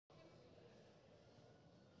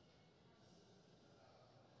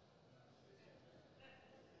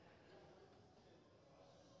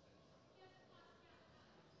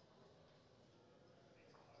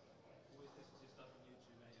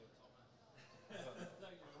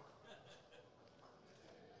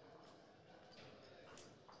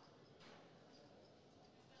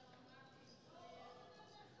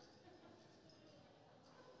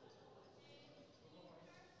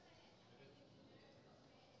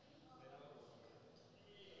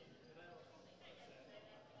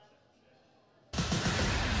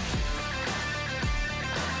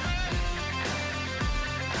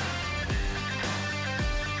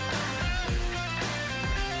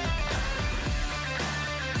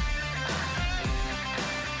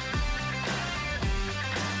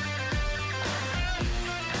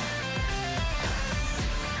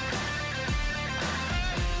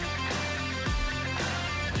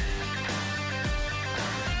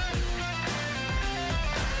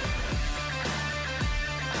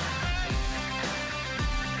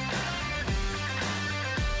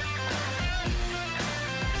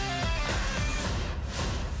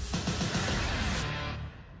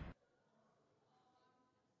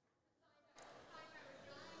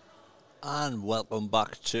And welcome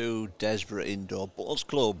back to Desborough Indoor Bowls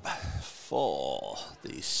Club for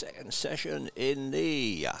the second session in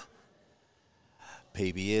the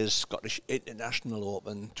PBA's Scottish International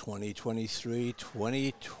Open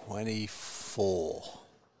 2023-2024.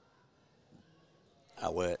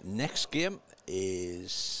 Our next game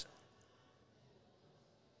is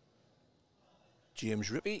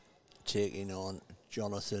James Rippey taking on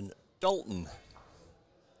Johnathon Dalton.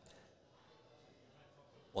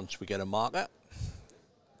 Once we get a marker,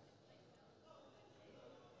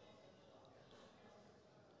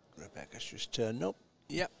 Rebecca's just turned up.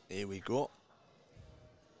 Yep, here we go.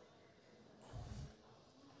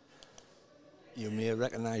 You may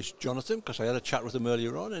recognise Johnathon because I had a chat with him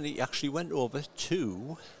earlier on, and he actually went over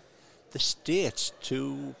to the States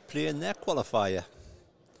to play in their qualifier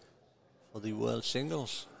for the World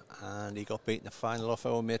Singles, and he got beat in the final off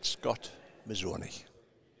our mate Scott Mazzoni.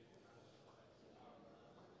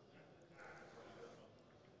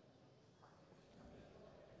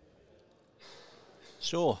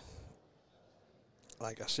 So,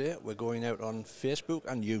 like I say, we're going out on Facebook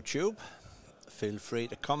and YouTube. Feel free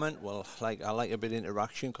to comment. Well, I like a bit of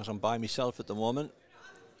interaction because I'm by myself at the moment.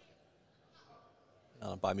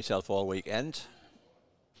 I'm by myself all weekend.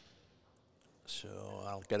 So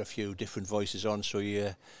I'll get a few different voices on so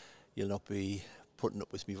you'll not be putting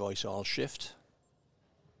up with me voice all shift.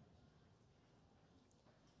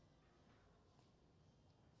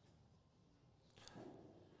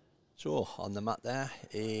 So on the mat there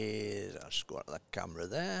is, I'll just go out to the camera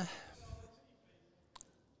there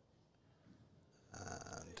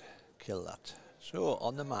and kill that. So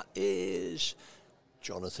on the mat is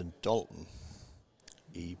Johnathon Dalton.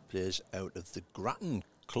 He plays out of the Grattan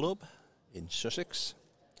Club in Sussex,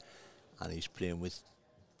 and he's playing with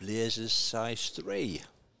Blazers size 3.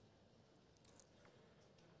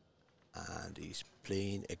 And he's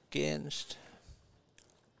playing against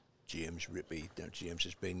James Rippey. Now, James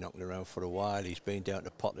has been knocking around for a while. He's been down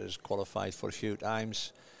to Potters, qualified for a few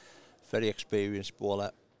times. Very experienced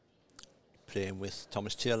bowler. Playing with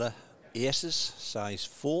Thomas Taylor Aces, size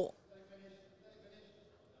 4.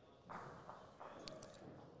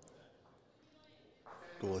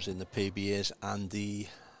 Goes in the PBAs and the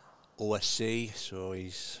OSC, so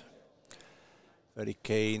he's very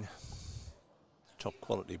keen. Top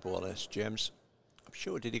quality bowler, James. I'm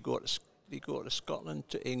sure, did he go to Scotland,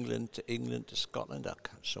 to England, to Scotland?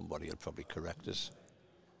 Somebody will probably correct us.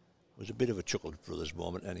 It was a bit of a Chuckled Brothers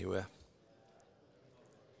moment anyway.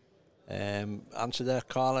 Answer there,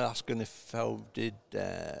 Carla, asking how did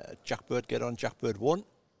Jack Bird get on. Jack Bird won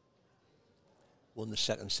the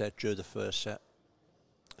second set, drew the first set.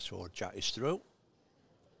 So Jack is through.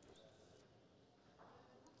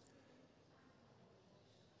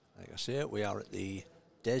 Like I say, we are at the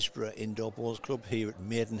Desborough Indoor Bowls Club here at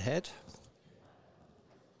Maidenhead.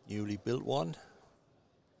 Newly built one.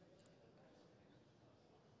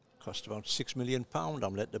 Cost about £6 million,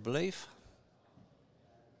 I'm led to believe.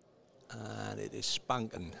 And it is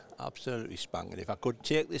spanking, absolutely spanking. If I could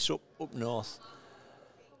take this up north,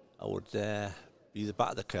 I would be the back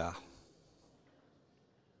of the car.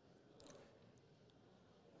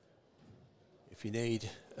 If you need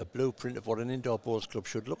a blueprint of what an indoor bowls club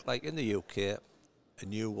should look like in the UK, a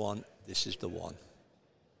new one, this is the one.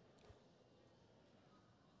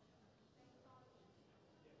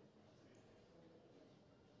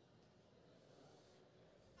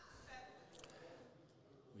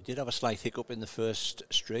 We did have a slight hiccup in the first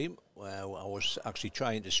stream where I was actually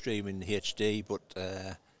trying to stream in HD, but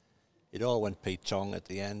it all went Pete Tong at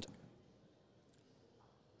the end.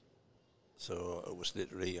 So it was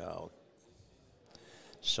literally,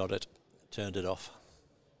 sod it, turned it off.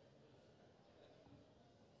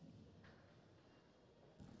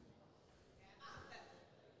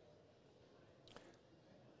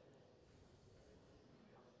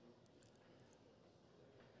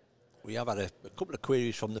 We have had a couple of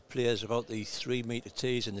queries from the players about the 3-metre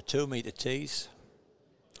tees and the 2-metre tees,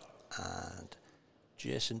 and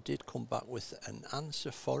Jason did come back with an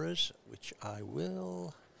answer for us, which I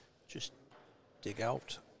will just dig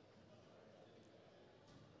out.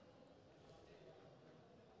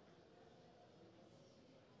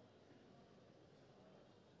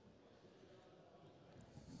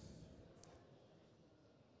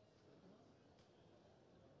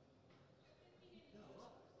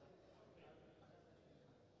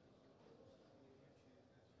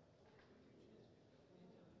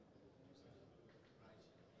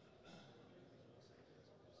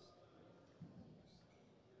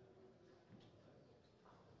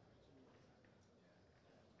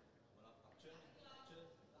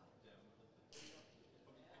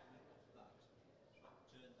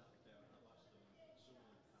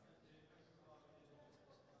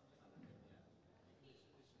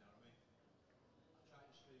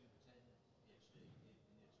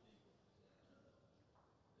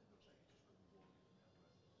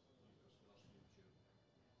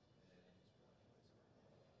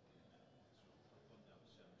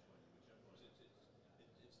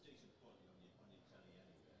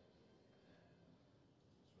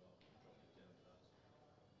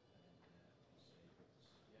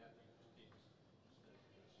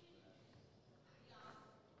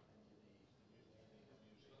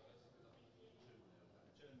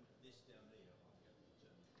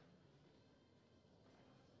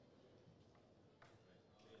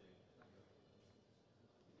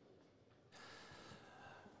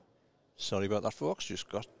 Sorry about that, folks. Just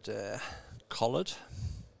got collared.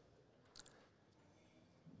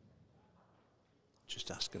 Just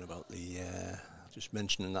asking about the... just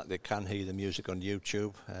mentioning that they can hear the music on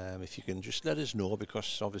YouTube. If you can just let us know,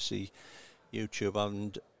 because obviously YouTube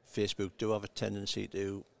and Facebook do have a tendency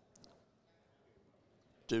to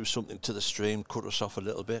do something to the stream, cut us off a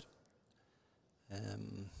little bit.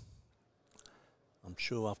 I'm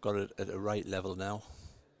sure I've got it at the right level now.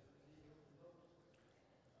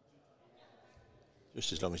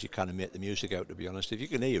 Just as long as you kind of make the music out, to be honest. If you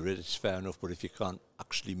can hear it, it's fair enough, but if you can't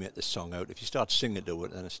actually make the song out, if you start singing to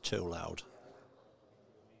it, then it's too loud.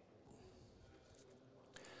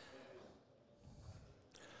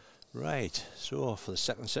 Right, so for the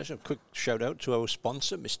second session, quick shout out to our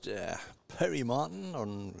sponsor, Mr. Perry Martin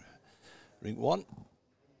on Rink 1.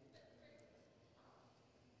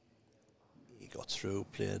 He got through,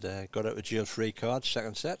 played, got out of jail free card,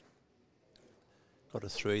 second set. Got a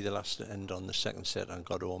 3 the last end on the second set and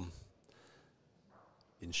got home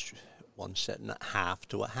in 1 set and a half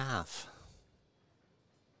to a half.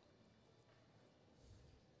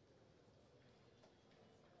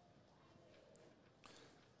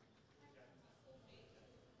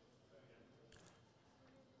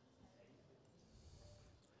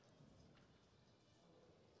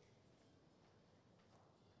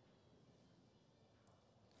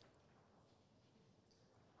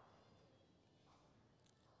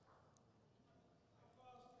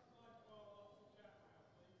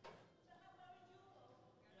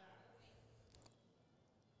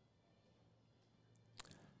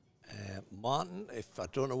 Martin, if I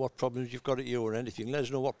don't know what problems you've got at your end, if you can let us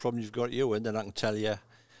know what problems you've got at your end, then I can tell you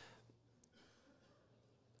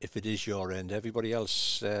if it is your end. Everybody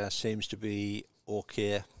else seems to be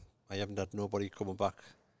okay. I haven't had nobody coming back.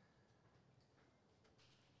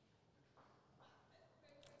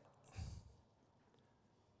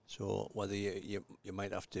 So whether you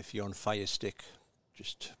might have to, if you're on Fire Stick,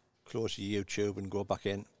 just close your YouTube and go back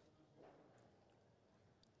in.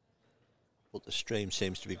 But the stream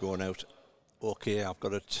seems to be going out okay. I've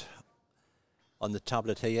got it on the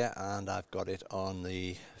tablet here and I've got it on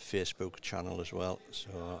the Facebook channel as well.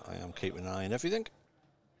 So I am keeping an eye on everything.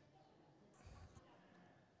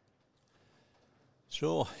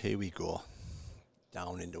 So here we go.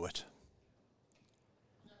 Down into it.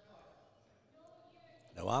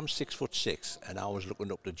 Now I'm 6'6" and I was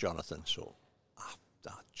looking up to Johnathon. So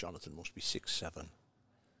Johnathon must be 6'7".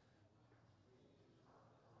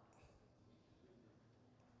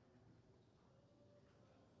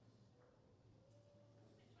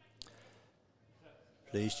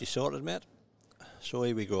 Pleased you sorted, mate. So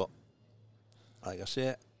here we go. Like I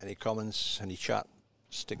say, any comments, any chat,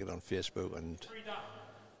 stick it on Facebook and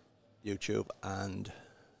YouTube, and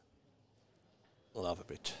we'll have a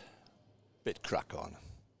bit crack on.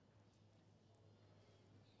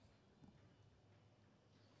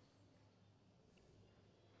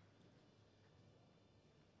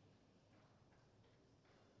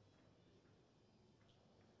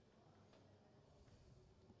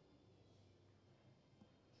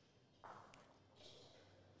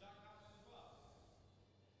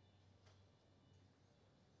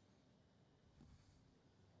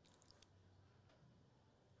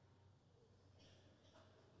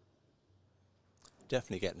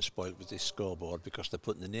 Definitely getting spoiled with this scoreboard because they're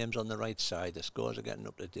putting the names on the right side. The scores are getting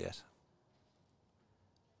up to date.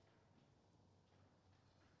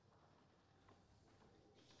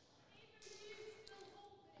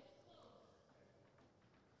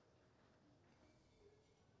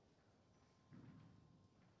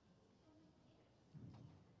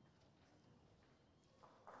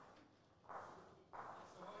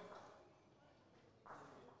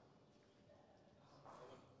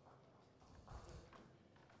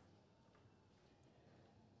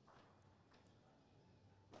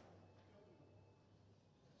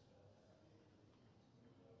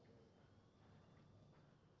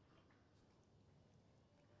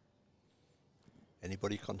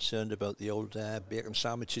 Anybody concerned about the old bacon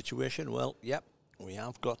sandwich situation? Well, yep, we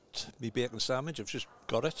have got me bacon sandwich. I've just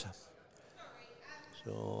got it.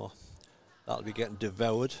 So that'll be getting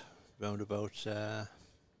devoured round about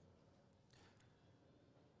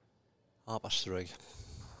 3:30.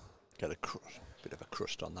 Get a bit of a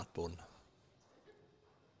crust on that bun.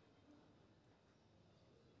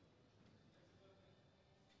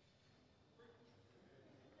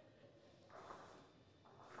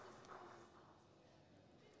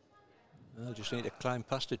 I just need to climb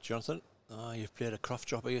past it, Jonathan. Oh, you've played a craft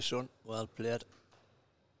job here, son. Well played.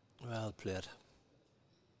 Well played.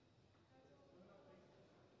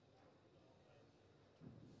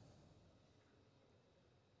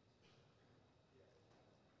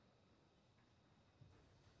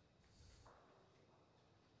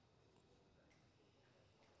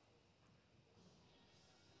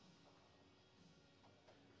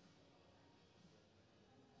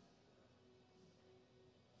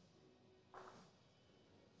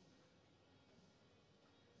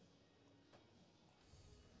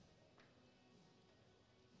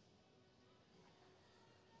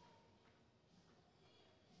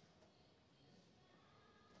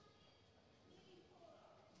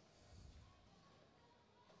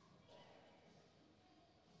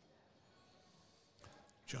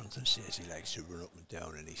 Jonathan says he likes to run up and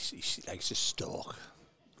down, and he likes to stalk,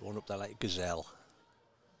 going up there like a gazelle.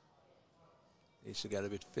 Needs to get a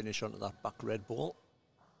bit finish onto that back red ball.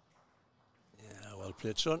 Yeah, well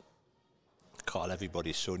played, son. Call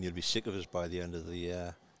everybody, son. You'll be sick of us by the end of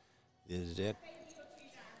the day.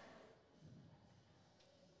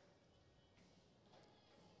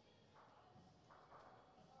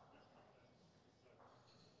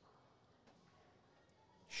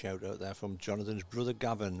 Shout out there from Jonathan's brother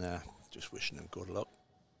Gavin there. Just wishing him good luck.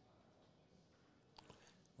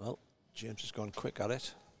 Well, James has gone quick at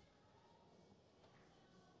it.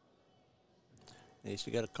 Needs to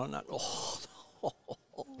get a contact. Oh,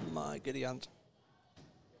 my giddy aunt.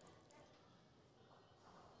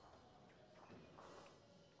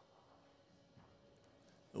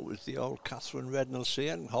 It was the old Catherine Rednell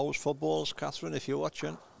saying, holes for balls, Catherine, if you're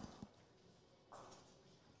watching.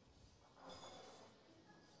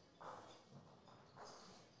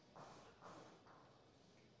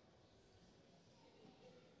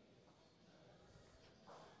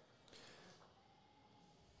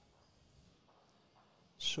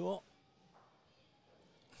 So,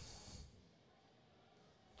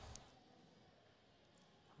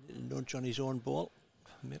 little nudge on his own ball.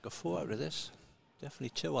 Make a 4 out of this.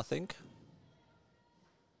 Definitely 2, I think.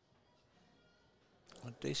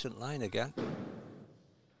 A decent line again.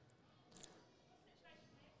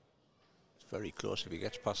 It's very close if he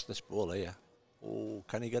gets past this ball here. Oh,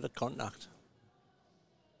 can he get a contact?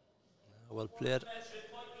 Well played.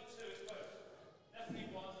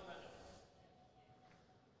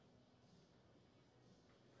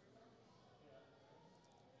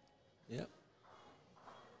 Yep.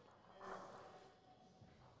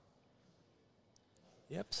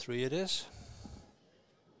 Yep, 3 it is.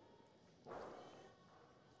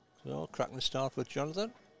 So, cracking start with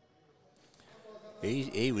Jonathan.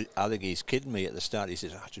 He was, I think he's kidding me at the start. He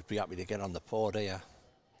says, I'll just be happy to get on the board here.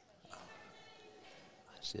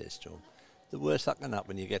 I says to him, the worst that can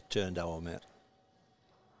happen, you get turned over, mate.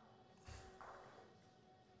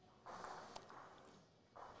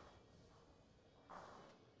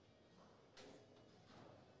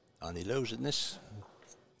 Only lose in this.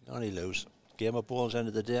 Only lose. Game of balls, end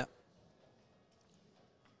of the day.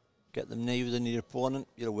 Get them knee within your opponent,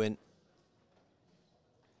 you'll win.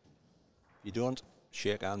 You don't,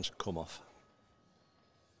 shake hands, come off.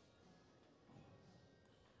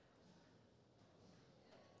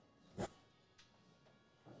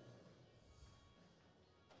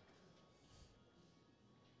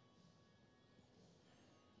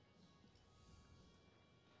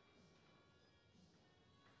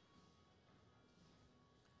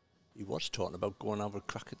 He was talking about going over a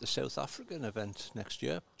crack at the South African event next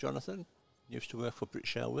year. Jonathan used to work for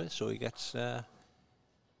British Airways, so he gets a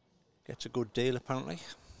good deal apparently.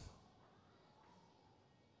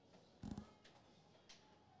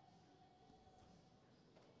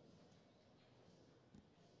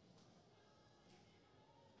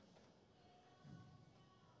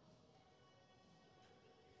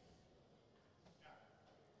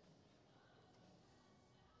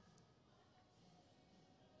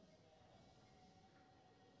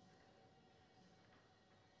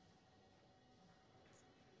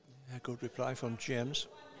 A good reply from James.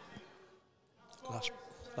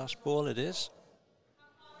 Last ball it is.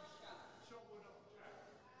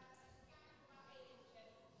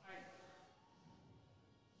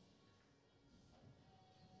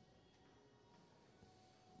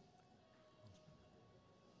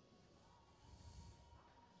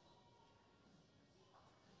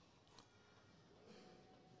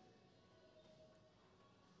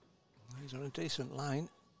 He's on a decent line.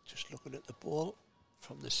 Just looking at the ball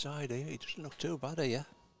from the side here, he doesn't look too bad here.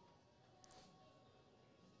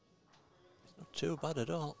 It's not too bad at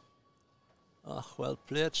all. Oh, well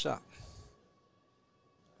played, sir.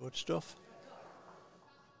 Good stuff.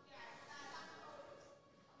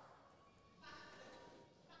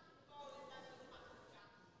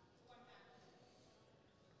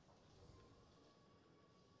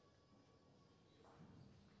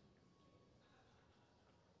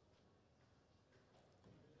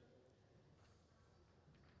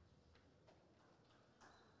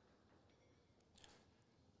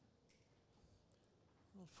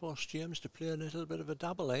 Force James to play a little bit of a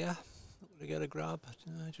dabble here. Looking to get a grab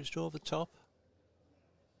just over the top.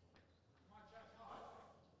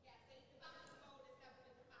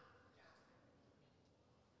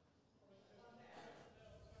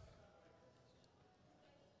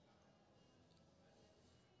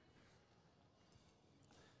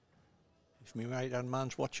 If my right hand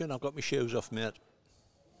man's watching, I've got my shoes off, mate.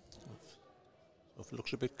 If it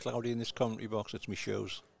looks a bit cloudy in this commentary box, it's my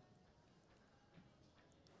shoes.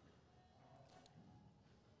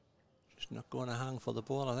 not going to hang for the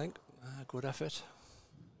ball, I think. Good effort.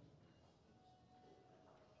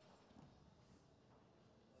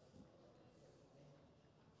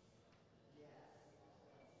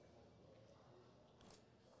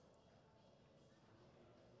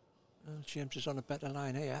 Well, James is on a better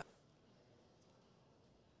line here.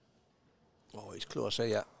 Oh, he's close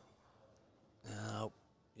here. Now,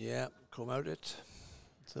 yeah, come out it.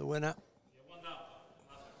 It's the winner.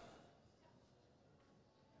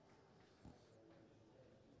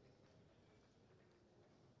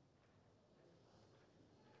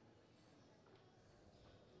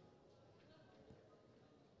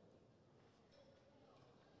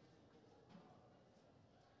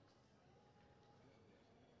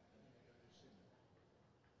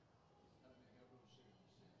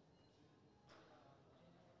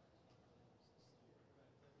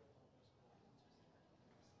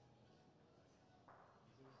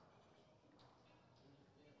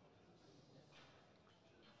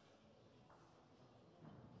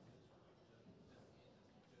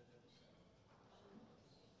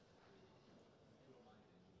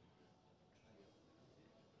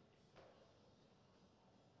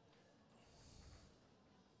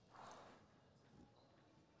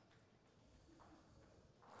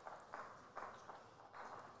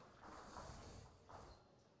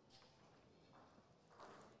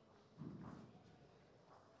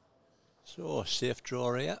 So, safe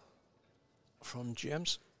draw here from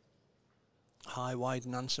James. High, wide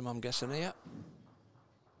and handsome, I'm guessing here.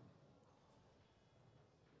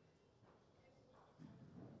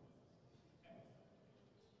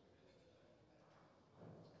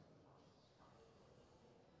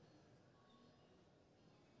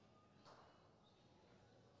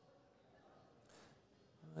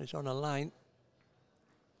 He's on a line.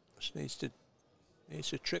 Just needs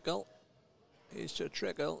to trickle. Needs to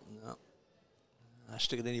trickle. No.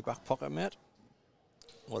 Stick it in your back pocket, mate.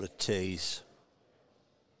 What a tease.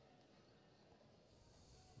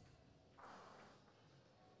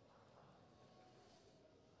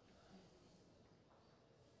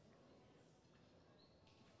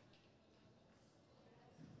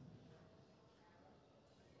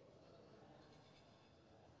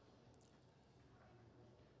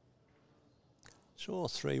 So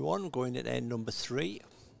 3-1 going at end number 3.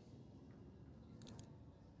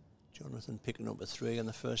 Johnathon picking number 3 on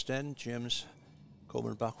the first end. James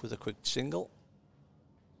coming back with a quick single.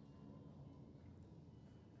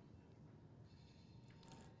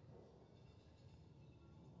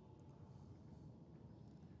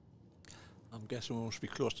 I'm guessing we must be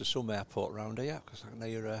close to some airport around here because I can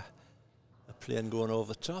hear a plane going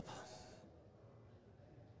over the top.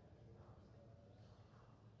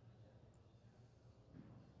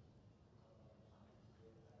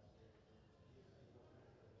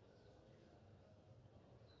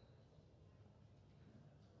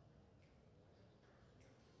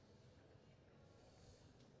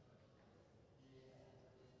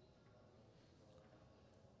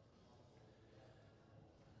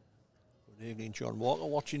 Good evening, John Walker,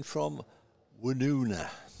 watching from Woonona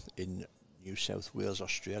in New South Wales,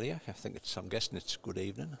 Australia. I'm guessing it's good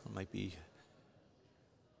evening. It might be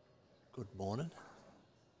good morning.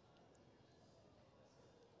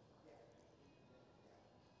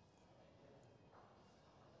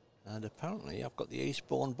 And apparently I've got the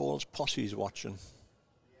Eastbourne Bowls posses watching.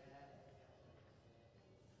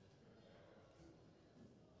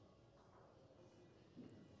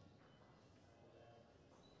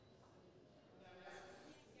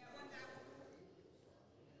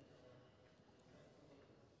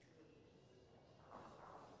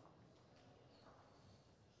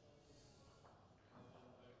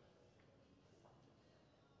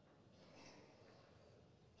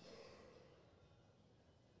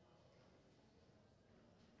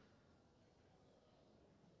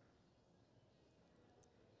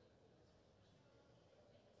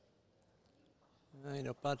 Ain't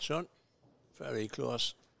not bad, son. Very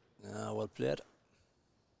close. Well played.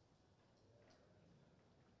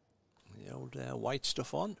 The old white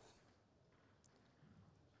stuff on.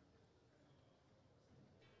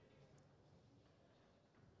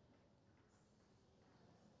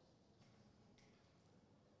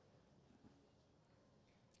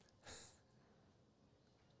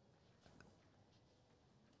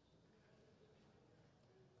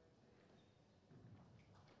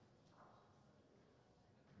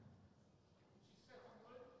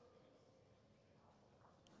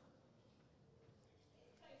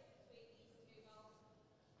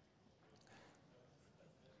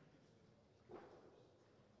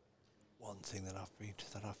 One thing that I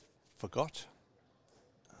forgot.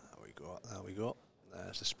 There we go.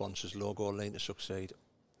 There's the sponsor's logo, Lane to Succeed.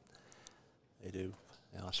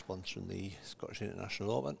 They are sponsoring the Scottish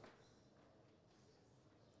International Open.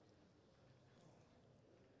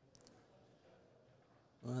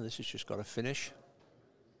 Well, this has just got to finish.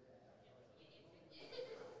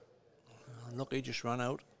 Unlucky, just ran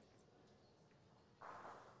out.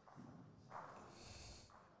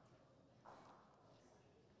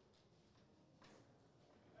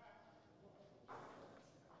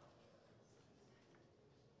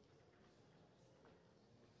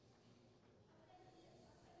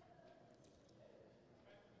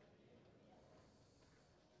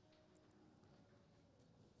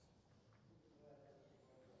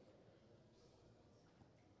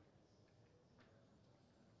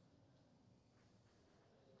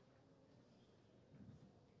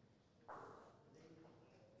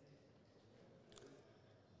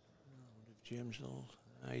 James though,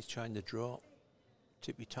 he's trying to draw.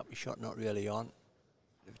 Tippy tappy shot not really on.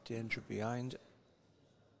 Bit of danger behind.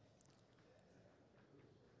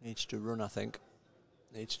 Needs to run, I think.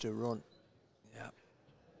 Needs to run. Yeah.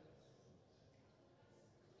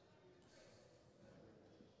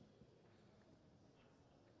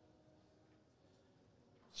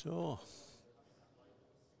 So.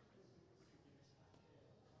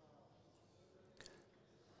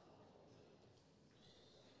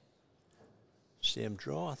 Same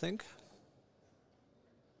draw, I think.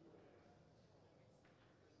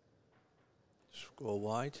 Just go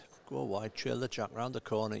wide, trail the jack round the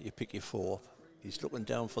corner, you pick your 4. He's looking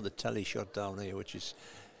down for the telly shot down here, which is,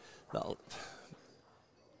 that'll...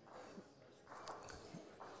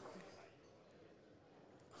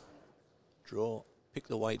 Draw, pick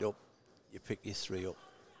the white up, you pick your 3 up.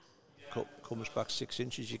 Comes back 6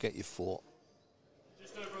 inches, you get your 4.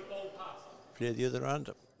 Just over a ball pass. Play the other hand.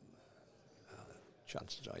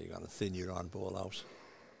 Chances are you're going to thin your own ball out.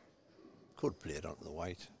 Could play it onto the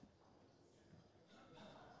white.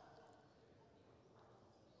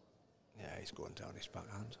 Yeah, he's going down his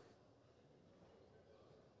backhand.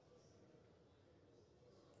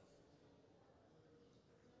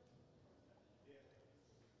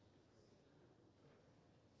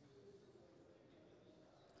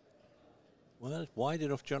 Well, wide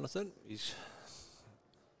enough, Johnathon. He's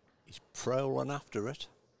prowling after it.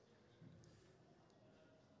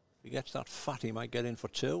 If he gets that fat, he might get in for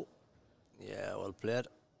 2. Yeah, well played.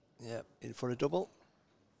 Yeah, in for a double.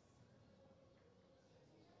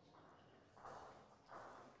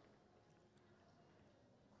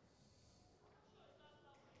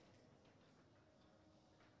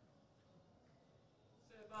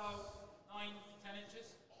 Say about 9, 10 inches.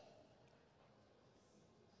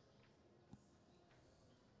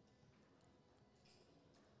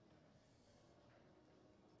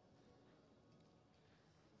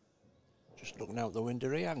 Just looking out the window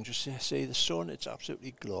here, I can just see the sun. It's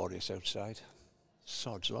absolutely glorious outside.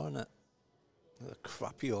 Sod's law, isn't it? The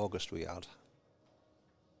crappy August we had.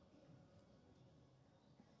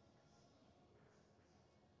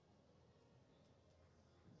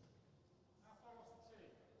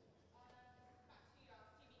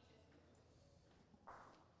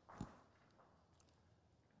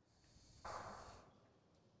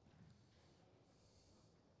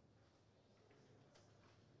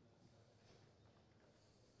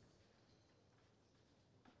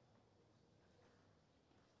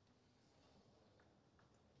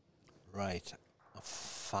 Right, I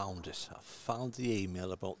found it. I found the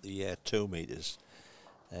email about the 2 metres.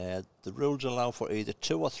 The rules allow for either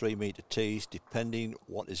 2 or 3 metre tees, depending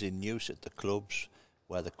what is in use at the clubs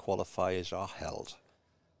where the qualifiers are held.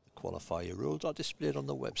 The qualifier rules are displayed on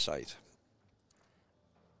the website.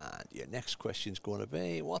 And your next question's going to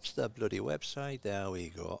be, what's the bloody website? There we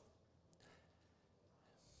go.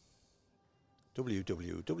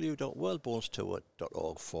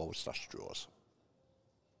 www.worldballstour.org/draws.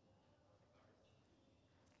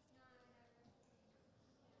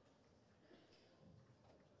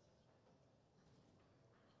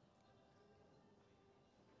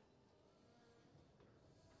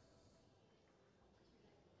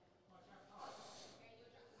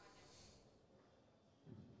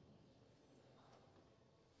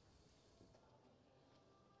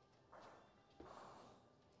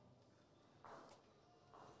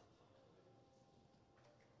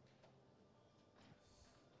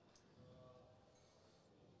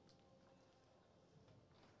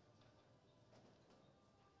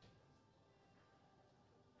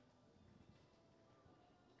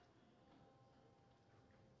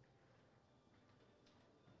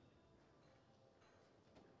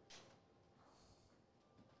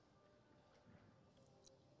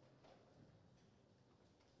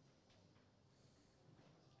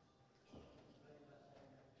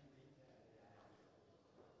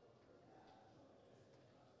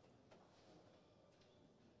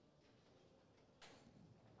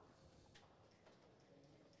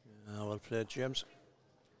 played, James.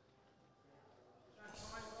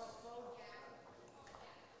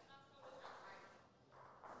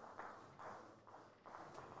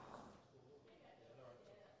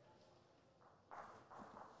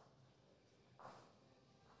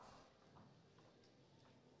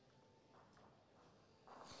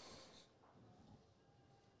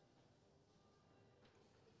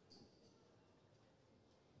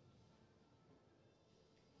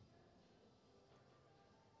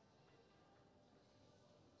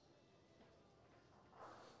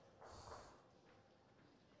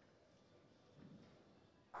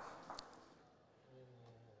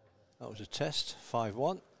 That was a test,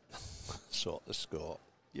 5-1. Sort the score.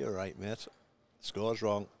 You're right, mate. Score's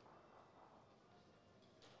wrong.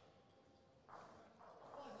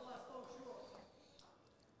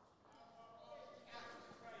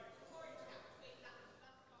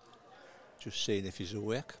 Just seeing if he's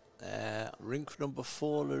awake. Rink number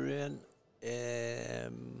 4, Lorraine,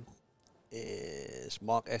 is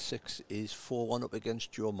Mark Essex is 4-1 up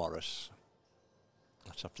against Joe Morris.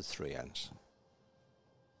 That's after 3 ends.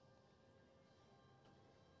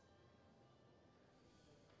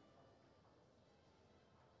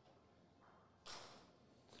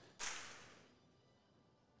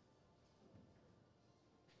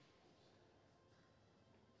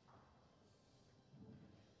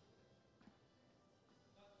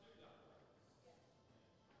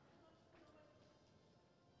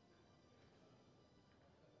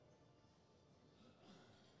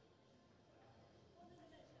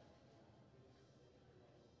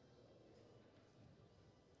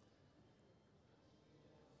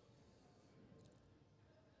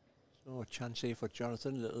 So a chance here for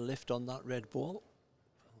Jonathan, a little lift on that red ball.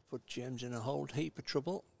 Put James in a whole heap of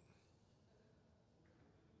trouble.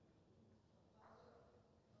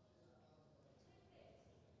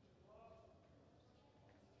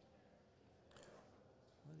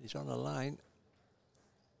 Well, he's on the line.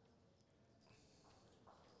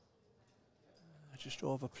 I just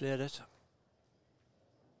overplayed it.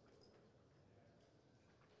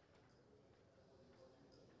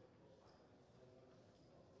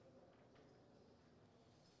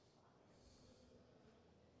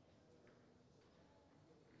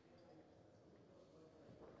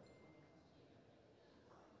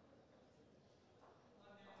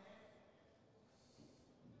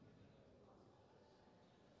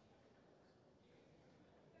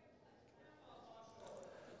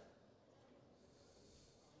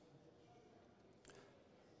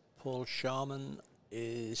 Paul Sharman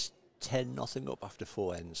is 10-0 up after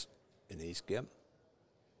 4 ends in his game.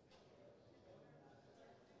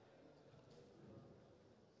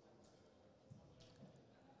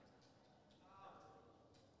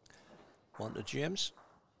 One to James.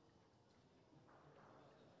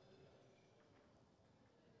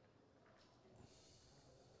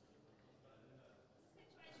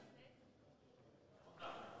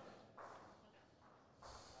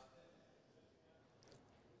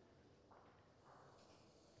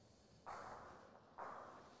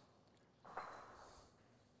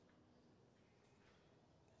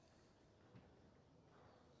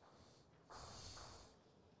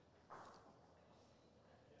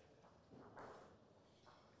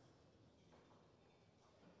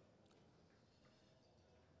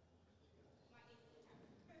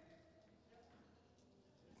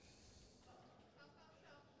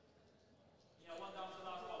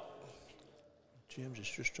 James has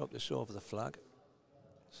just dropped this over the flag.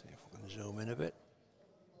 See if we can zoom in a bit.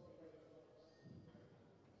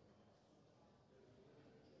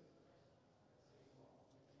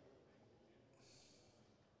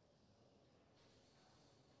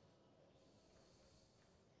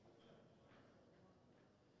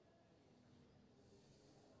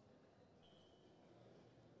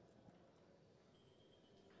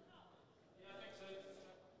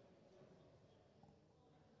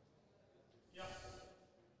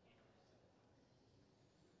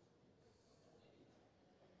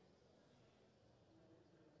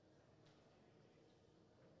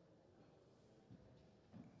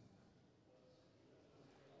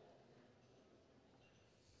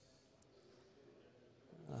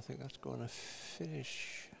 I think that's going to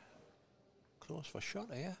finish close for shot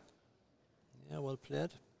here. Yeah, well played.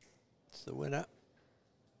 It's the winner.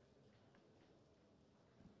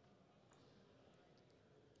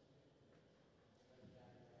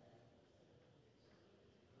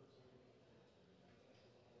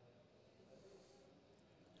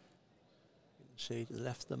 You can see to the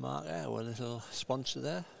left of the mark there, our little sponsor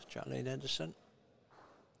there, Jacqueline Henderson.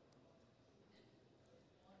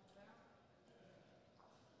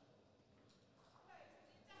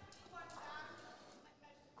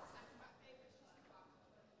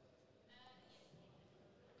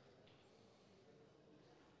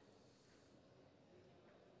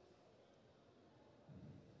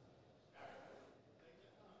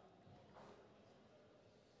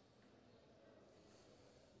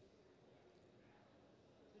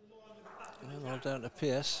 down to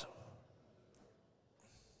pace.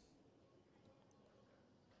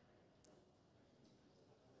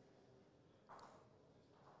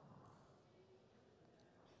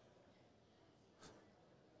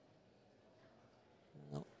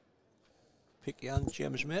 No. Pick your hand,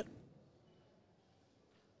 James, mate.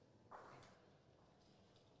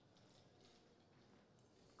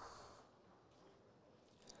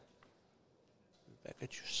 Rebecca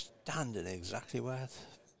just standing exactly where the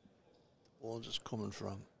ball's just coming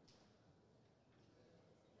from.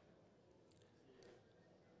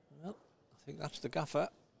 Well, I think that's the gaffer.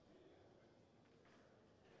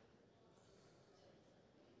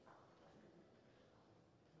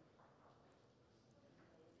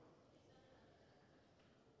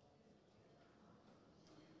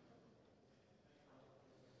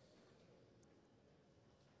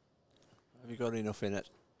 Have you got enough in it?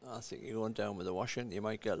 I think you're going down with the washing. You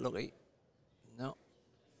might get lucky. No.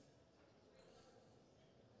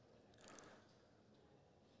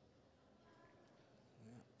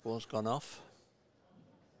 Ball's gone off.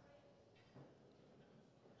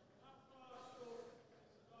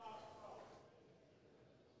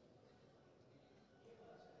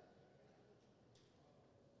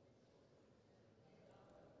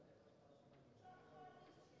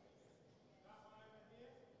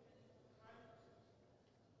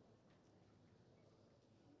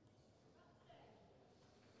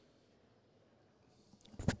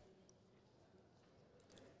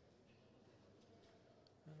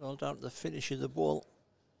 All down to the finish of the ball.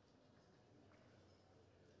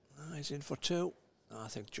 He's in for two. I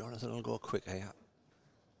think Johnathon will go quick here.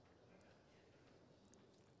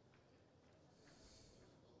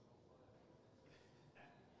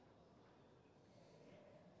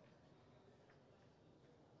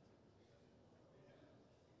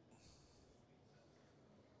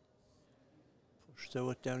 Push through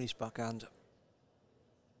it down his backhand.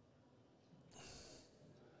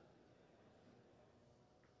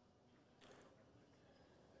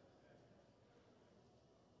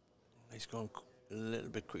 He's gone a little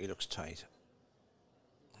bit quick. He looks tight.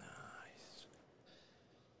 Nice.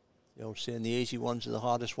 The old saying, the easy ones are the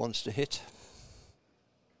hardest ones to hit.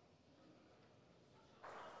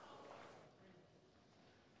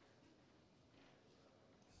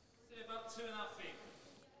 About 2.5 feet.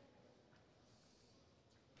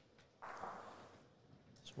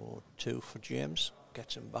 So 2 for James.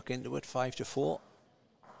 Gets him back into it. 5-4.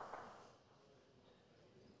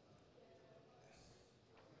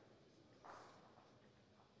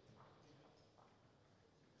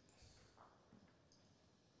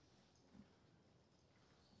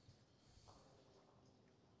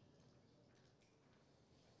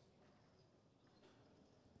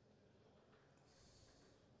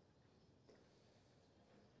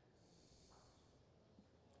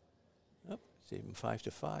 It's even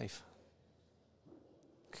 5-5.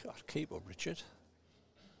 God, keep up, Richard.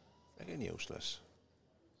 Again, useless.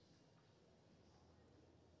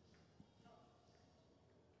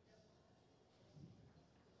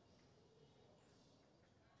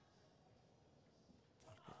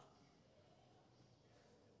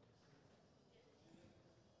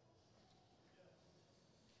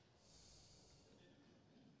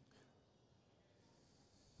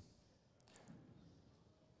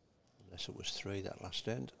 Unless it was 3 that last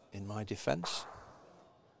end, in my defence.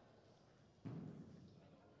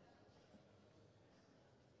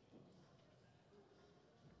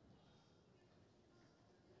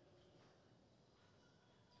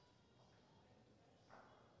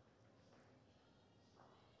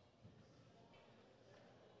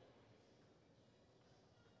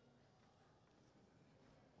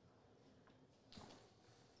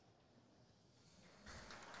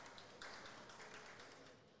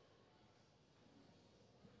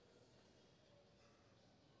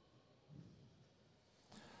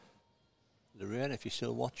 Lorraine, if you're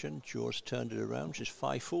still watching, Joe's turned it around. She's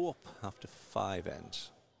 5-4 up after 5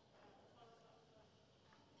 ends.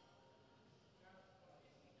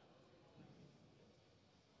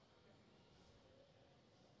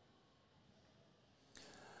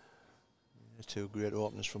 Two great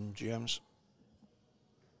openers from James.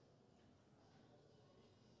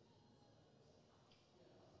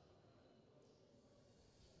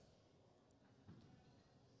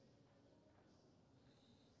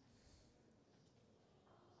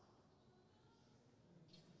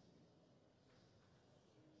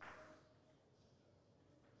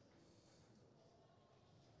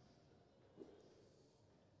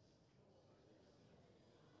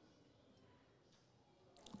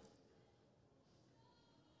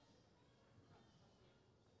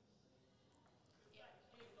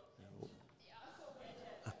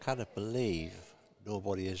 I cannot believe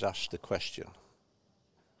nobody has asked the question,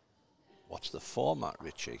 what's the format,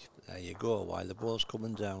 Richie? There you go, while the ball's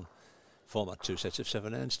coming down. Format 2 sets of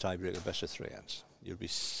 7 ends, tiebreaker best of 3 ends. You'll be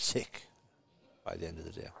sick by the end of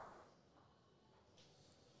the day.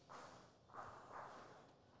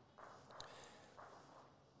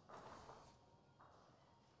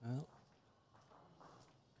 Well,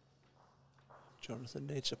 Johnathon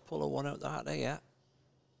needs to pull a one out that there.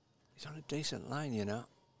 He's on a decent line, you know.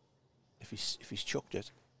 If he's chucked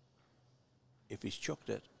it. If he's chucked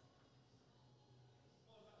it.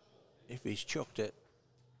 If he's chucked it.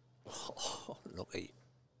 Oh, lucky.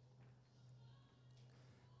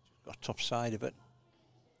 Got top side of it.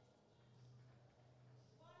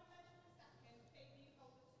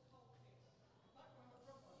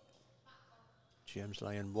 James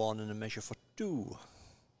Lyon 1 and a measure for 2.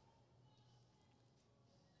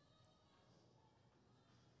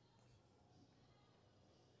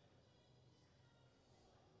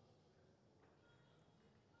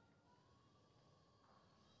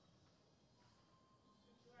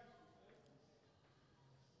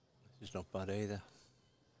 This is not bad either.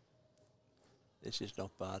 This is not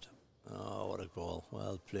bad. Oh, what a goal.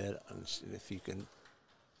 Well played. And if you can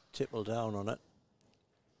tipple down on it,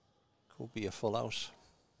 could be a full house.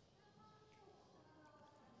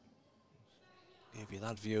 Give you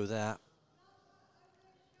that view there.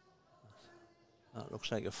 That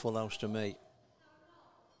looks like a full house to me.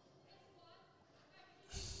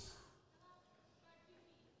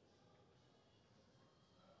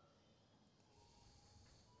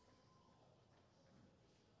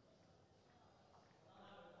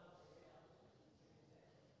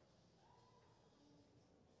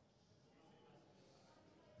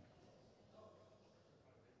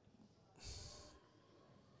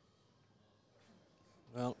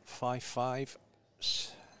 Well, 5-5,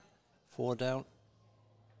 4 down.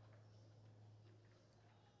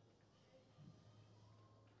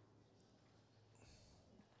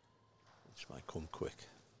 This might come quick.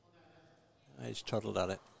 He's toddled at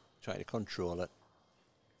it, trying to control it.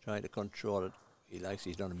 Trying to control it.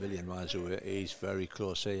 He's not a million miles away. He's very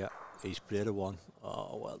close here. He's played a one.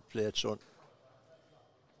 Oh, well played, son.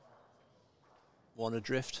 One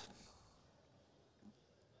adrift.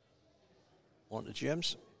 One to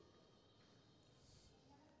James.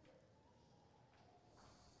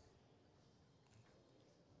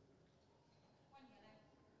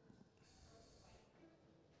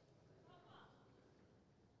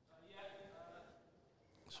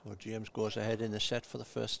 So James goes ahead in the set for the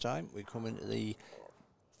first time. We come into the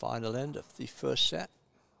final end of the first set.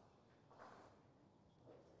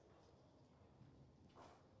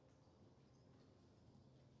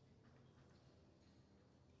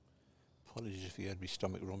 Apologies if you had my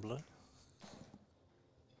stomach rumbling.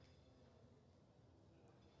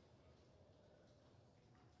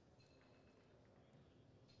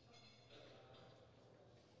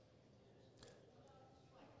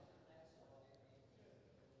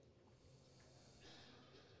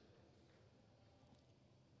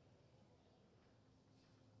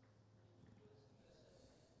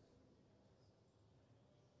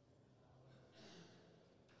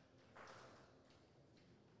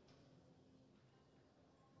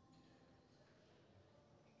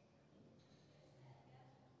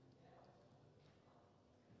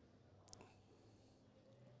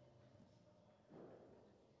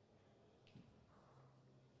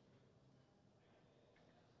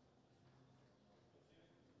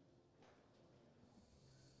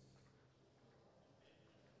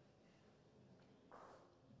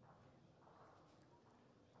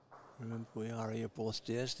 Remember, we are here both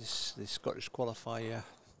days. The Scottish qualifier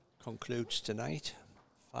concludes tonight.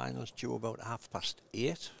 Finals due about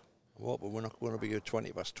 8:30. I hope we're not going to be a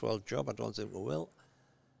 12 job. I don't think we will.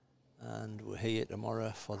 And we're here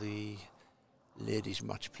tomorrow for the ladies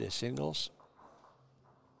match play singles.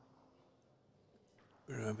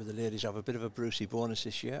 Remember, the ladies have a bit of a Brucey bonus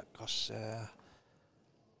this year because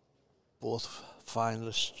both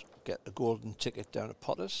finalists get a golden ticket down at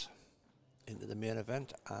Potters into the main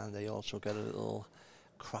event, and they also get a little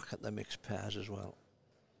crack at the mixed pairs as well.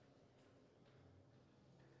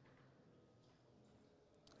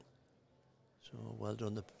 So well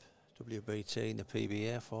done the WBT and the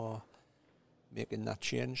PBA for making that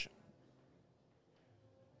change.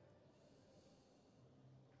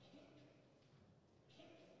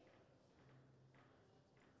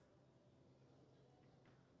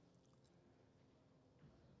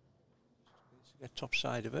 Get top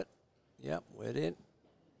side of it. Yep, we're in.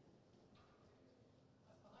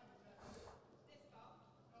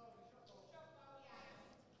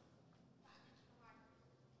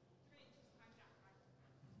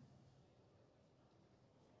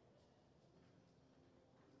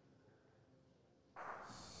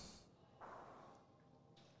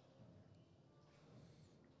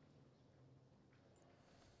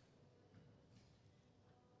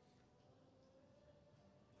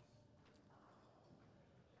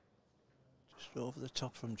 Just over the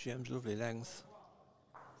top from James, lovely length.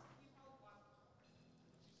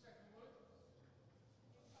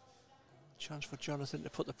 Chance for Johnathon to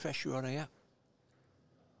put the pressure on here.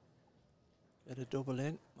 Get a double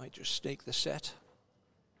in, might just sneak the set.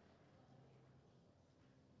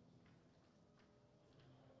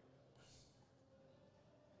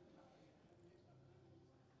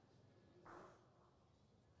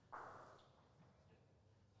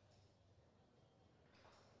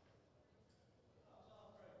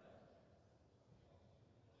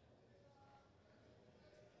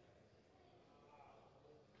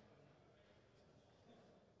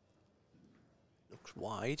 Looks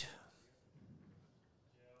wide.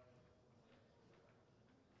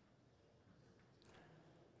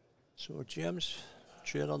 So James,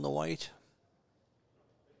 trail on the white.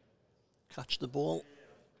 Catch the ball.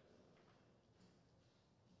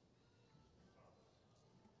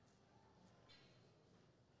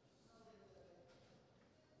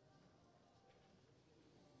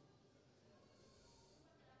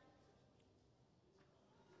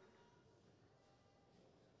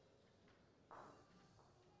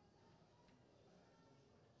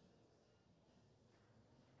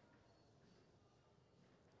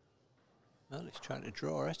 Well, he's trying to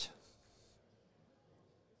draw it.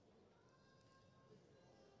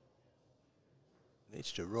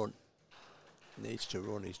 Needs to run. Needs to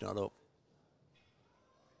run, he's not up.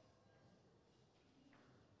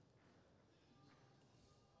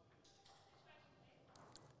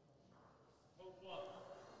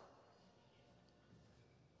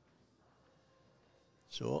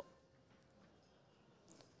 So,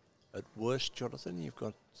 at worst, Johnathon, you've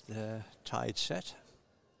got the tied set.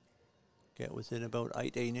 Get within about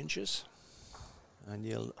 18 inches and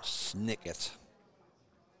you'll snick it.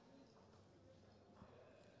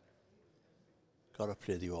 Got to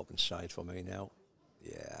play the open side for me now.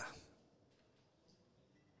 Yeah.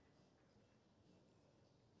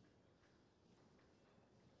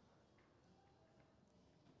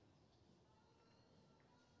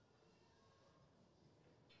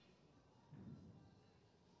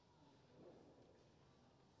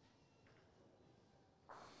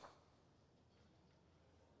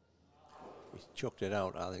 He's chucked it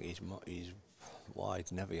out. I think he's wide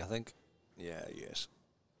and heavy, I think. Yeah, yes.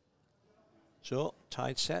 So,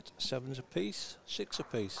 tied set, 7s apiece, 6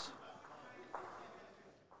 apiece.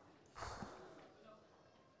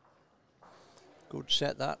 Good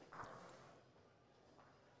set, that.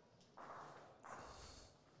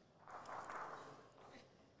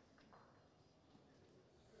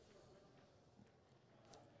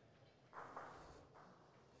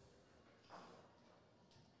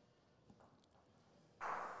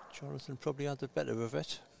 Johnathon probably had the better of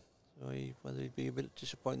it. So whether he'd be a bit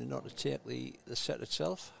disappointed not to take the set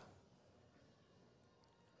itself.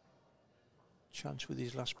 Chance with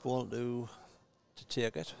his last ball to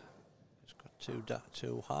take it. It's got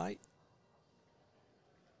too high.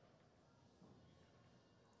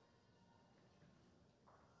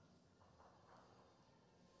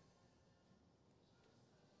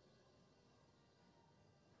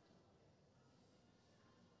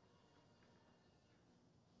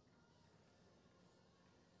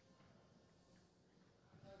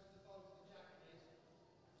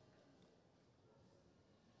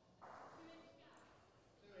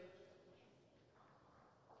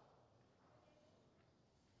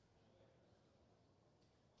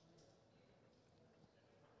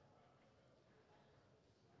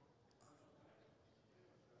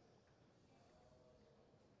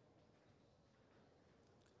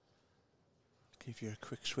 Give you a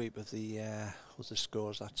quick sweep of the other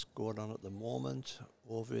scores that's going on at the moment.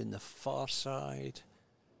 Over in the far side,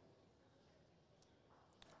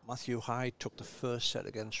 Matthew Hyde took the first set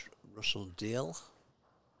against Russell Dale.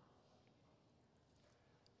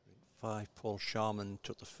 5, Paul Sharman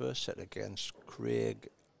took the first set against Craig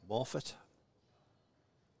Morfitt.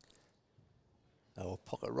 Our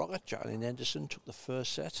pocket rocket, Jacqueline Henderson, took the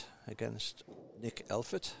first set against Nick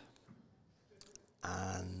Elford.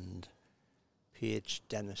 And Paige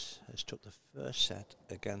Dennis has took the first set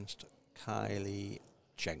against Kylie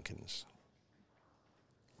Jenkins.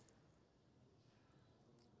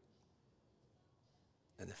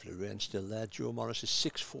 And if Lorraine's still there, Joe Morris is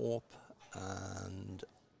 6-4 up, and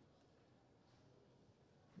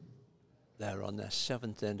they're on their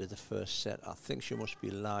 7th end of the first set. I think she must be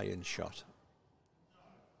lion shot.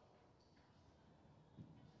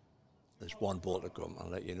 There's one ball to come, I'll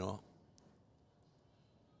let you know.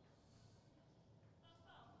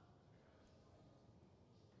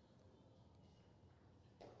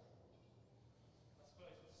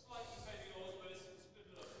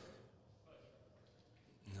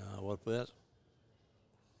 No, what bet?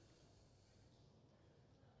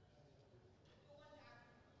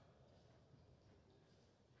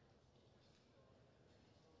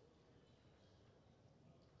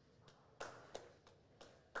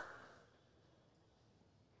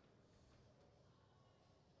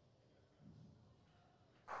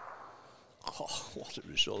 Oh, what a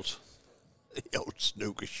result. The old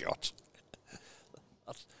snooker shot.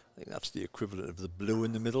 I think that's the equivalent of the blue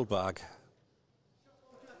in the middle bag.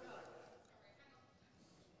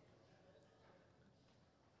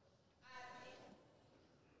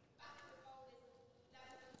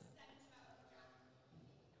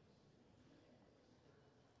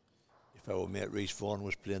 If our mate Reece Vaughan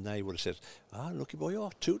was playing there, he would have said, ah, lucky boy,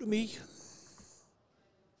 oh, 2 to me.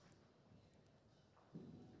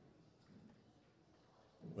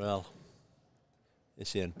 Well,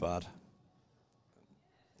 this ain't bad.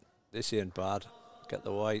 This ain't bad. Get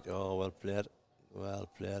the white. Oh, well played. Well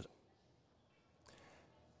played.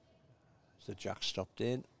 Has the jack stopped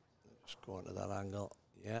in? Just going to that angle.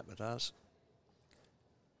 Yeah, it has.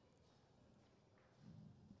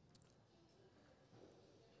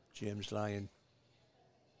 James Lyon.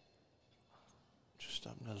 Just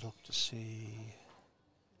having a look to see.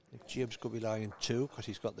 I think James could be lying 2 because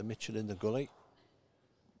he's got the Mitchell in the gully.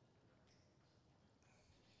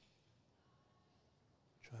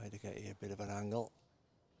 Try to get you a bit of an angle.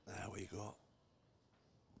 There we go.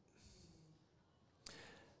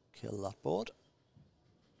 Kill that board.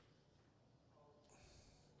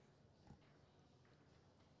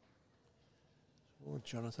 Oh,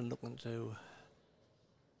 Johnathon looking to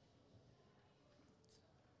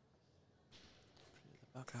the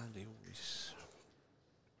backhand. He's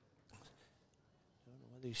don't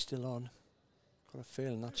know whether he's still on. Got a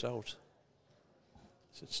feeling that's out.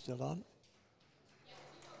 Is it still on?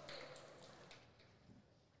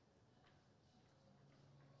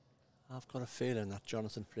 I've got a feeling that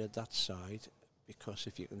Johnathon played that side because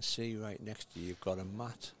if you can see right next to you, you've got a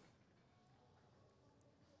mat.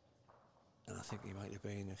 And I think he might have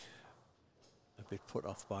been a bit put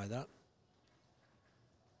off by that.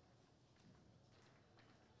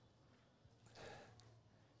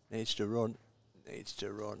 Needs to run. Needs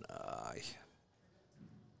to run. Aye.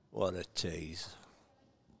 What a tease.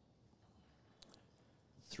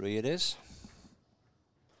 3 it is.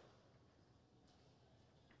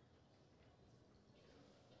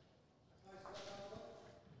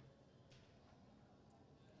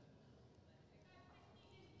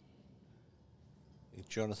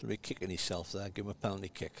 Johnathon will be kicking himself there. Give him a penalty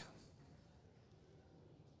kick.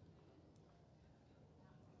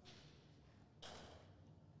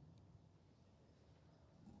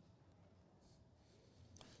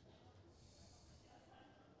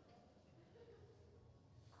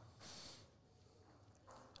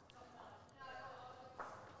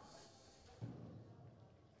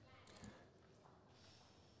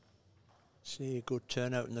 See a good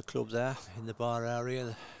turnout in the club there, in the bar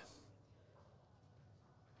area.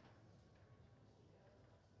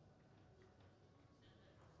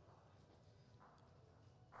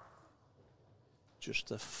 Just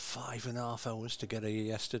the 5.5 hours to get here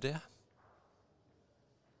yesterday.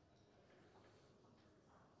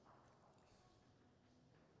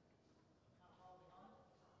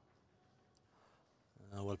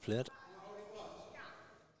 Well played.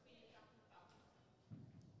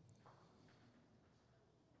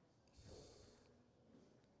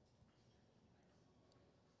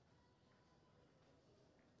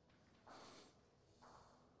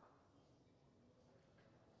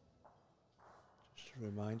 A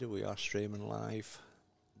reminder, we are streaming live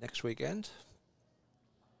next weekend.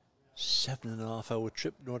 7.5 hour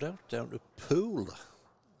trip, no doubt, down to Poole,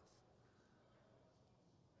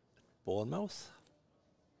 Bournemouth.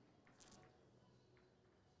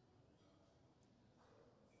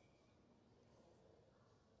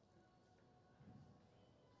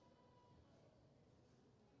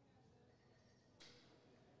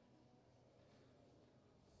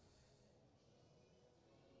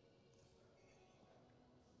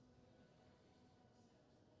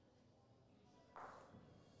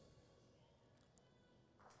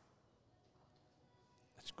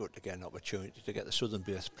 Good to get an opportunity to get the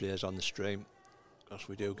southern-based players on the stream, because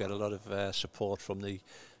we do get a lot of support from the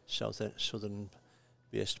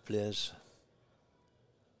southern-based players.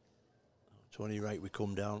 It's only right we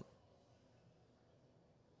come down.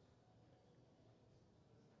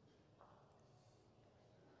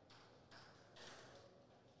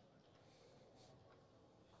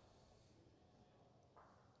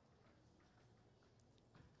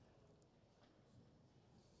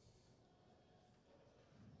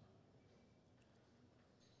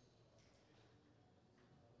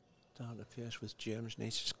 Down to pace with James,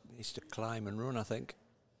 needs to climb and run, I think.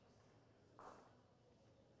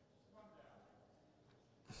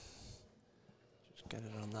 Just get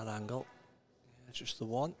it on that angle. Yeah, just the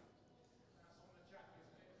one.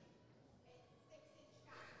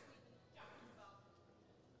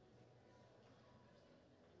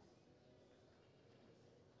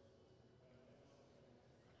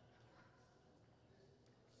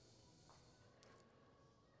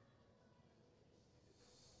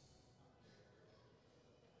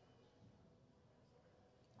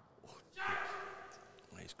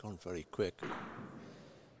 He's gone very quick.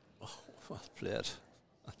 Oh, well played.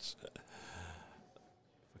 That's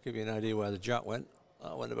I'll give you an idea where the jack went.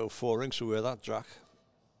 That went about 4 inches away, that jack.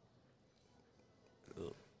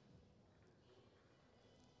 Let's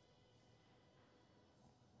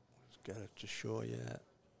get it to show you.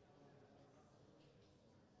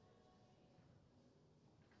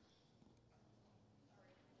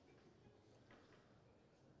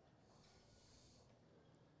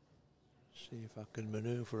 See if I can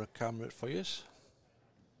manoeuvre a camera for you.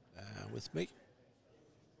 With me.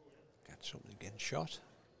 Get something getting shot.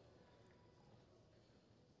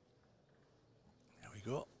 There we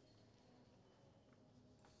go.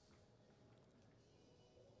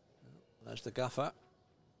 There's the gaffer.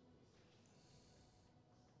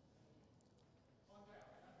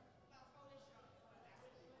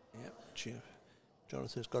 Yep,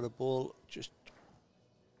 Jonathan's got a ball just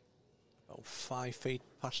about 5 feet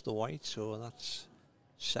past the white, so that's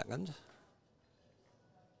second.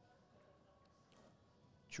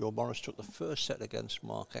 Joe Morris took the first set against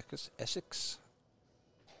Mark Essex.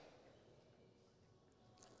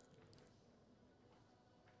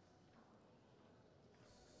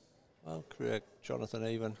 Well, Craig, Jonathan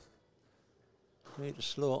even. Need to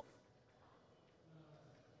slow.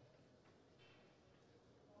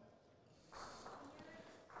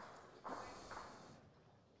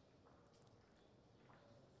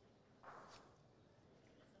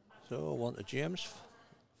 So 1 to James,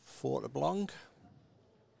 4 to Blanc.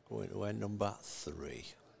 Going to end number 3.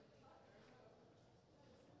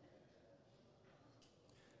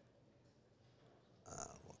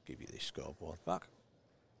 We'll give you the scoreboard back.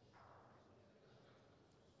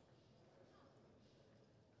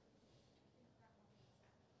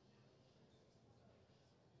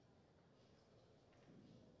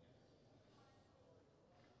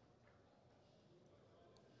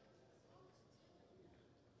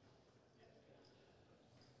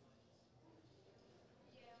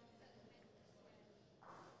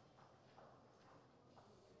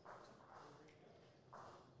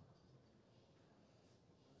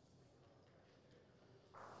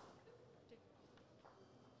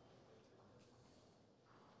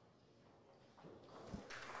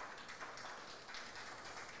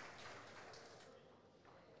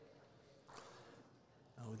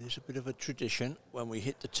 There's a bit of a tradition. When we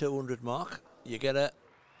hit the 200 mark, you get a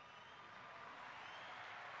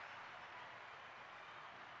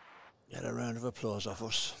round of applause off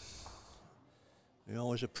us. We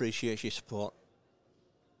always appreciate your support.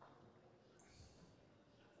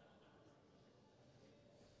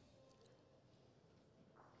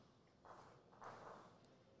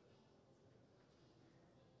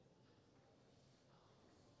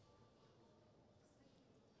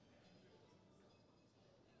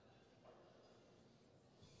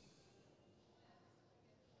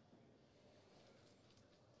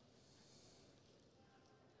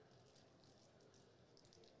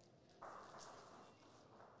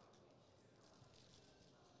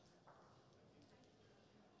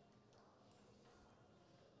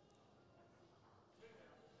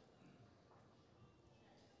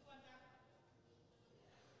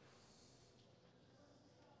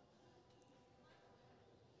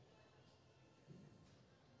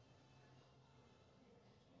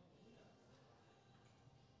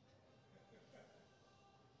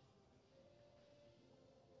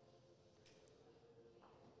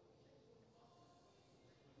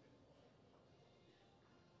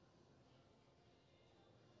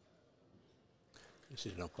 This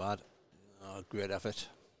is not bad. Oh, great effort.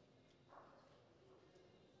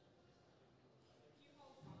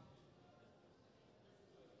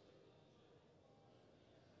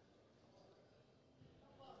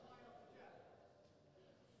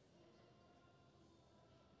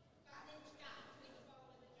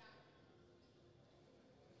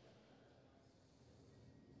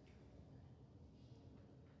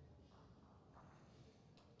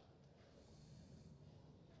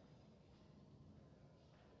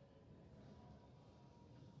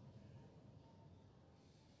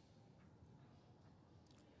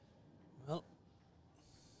 Well,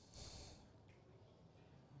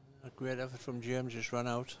 a great effort from James, just run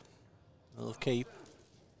out. They'll keep.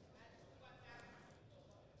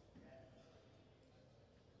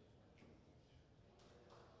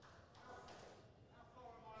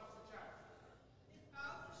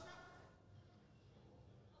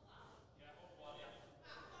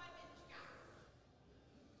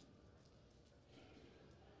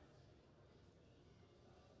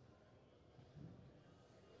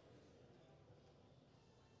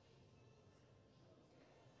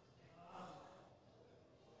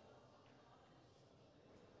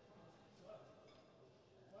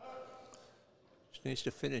 Just needs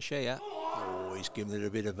to finish here. Oh, he's giving it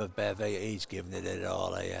a bit of a bevy. He's giving it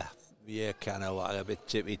all here. Yeah, kind of like a bit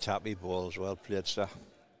tippy-tappy balls. Well played, sir.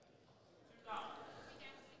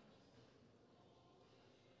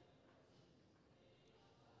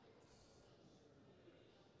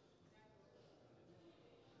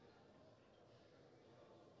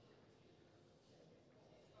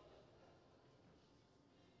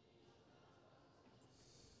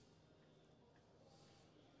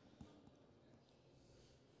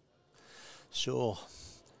 So,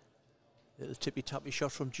 little tippy-tappy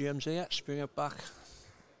shot from James here. Spring it back.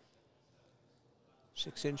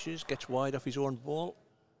 6 inches. Gets wide off his own ball.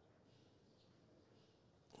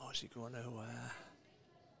 Oh, is he going to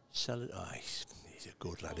sell it? Oh, he's a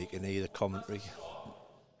good lad. He can hear the commentary.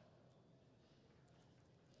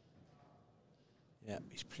 Yeah,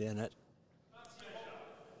 he's playing it.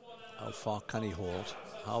 How far can he hold?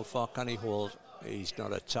 How far can he hold? He's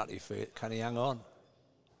not a tatty fit. Can he hang on?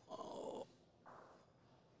 Oh.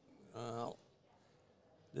 Well,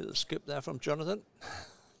 little skip there from Johnathon.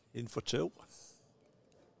 In for 2.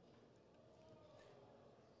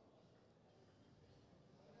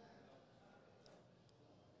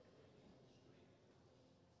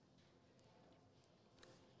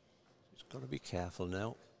 He's got to be careful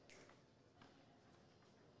now.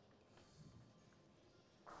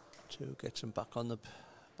 2 gets him back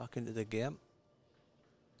into the game.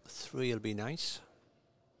 3 will be nice.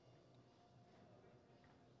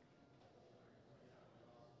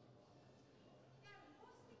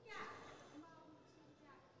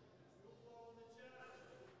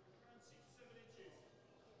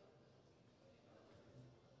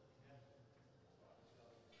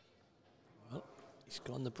 Well, he's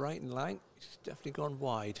gone the Brighton line. He's definitely gone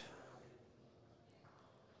wide.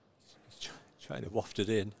 He's trying to waft it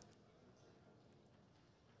in.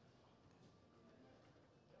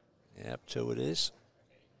 Yep, 2 it is.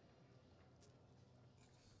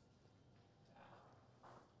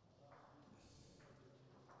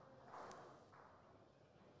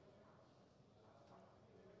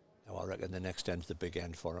 Now I reckon the next end's the big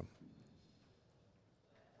end for him.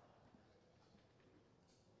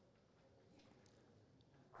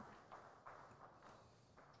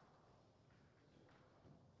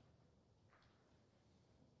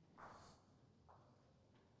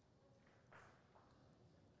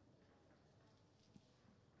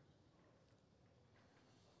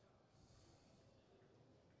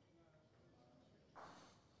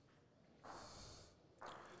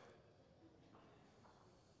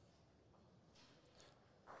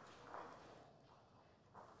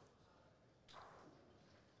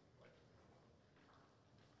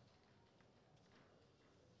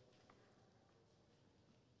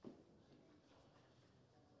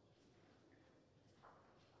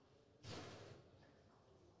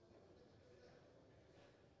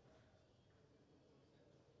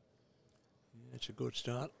 It's a good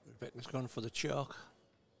start. Rebecca's gone for the chalk.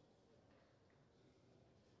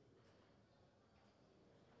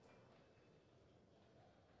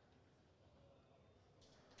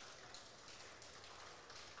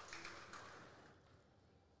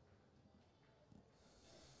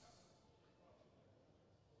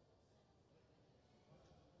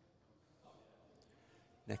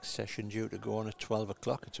 Next session due to go on at 12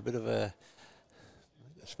 o'clock. It's a bit of a...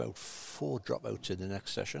 There's about 4 dropouts in the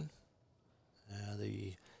next session.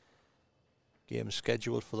 The game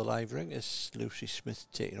scheduled for the live ring is Lucy Smith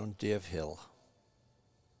taking on Dave Hill.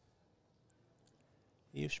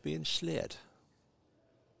 He used to be in Slade.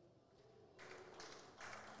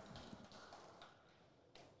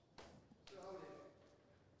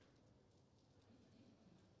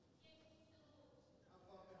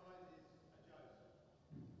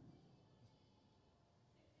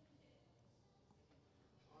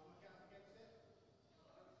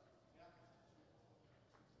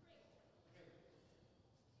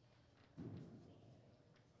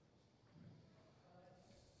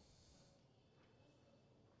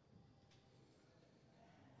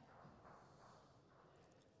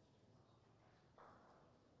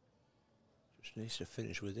 Just needs to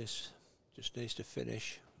finish with this. Just needs to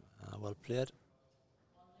finish. Well played.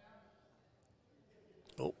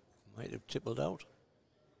 Oh, might have tippled out.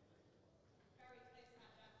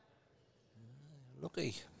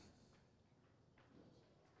 Lucky.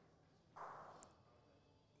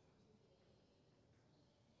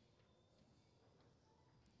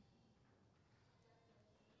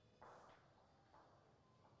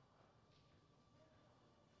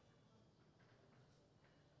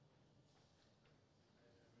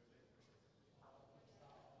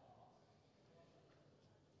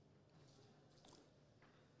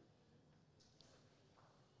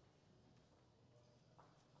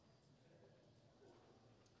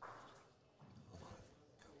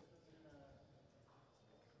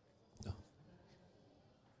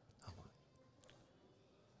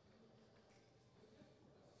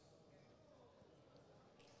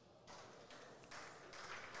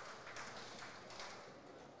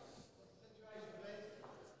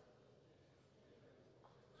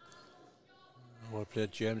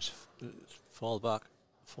 played, James. Fall back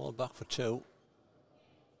for 2.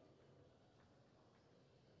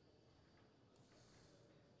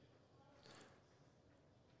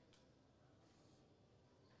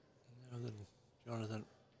 Now then, Johnathon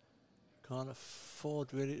can't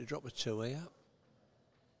afford really to drop a 2 here.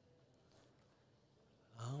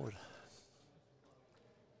 I'd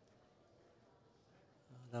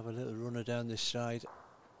have a little runner down this side.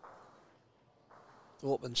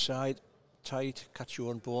 Open side, tight, catch your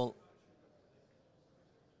own ball.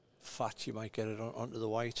 Fat, you might get it onto the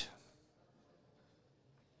white.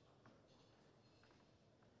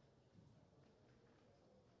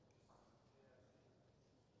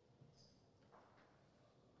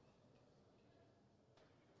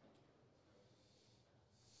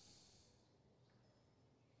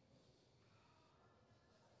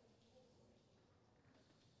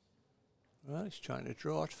 Well, he's trying to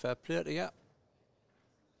draw it. Fair play to you.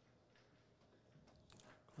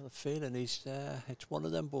 Got the feeling it's one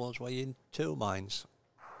of them balls where you're in 2 minds.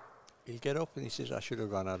 He'll get up and he says, I should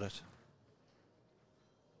have run at it.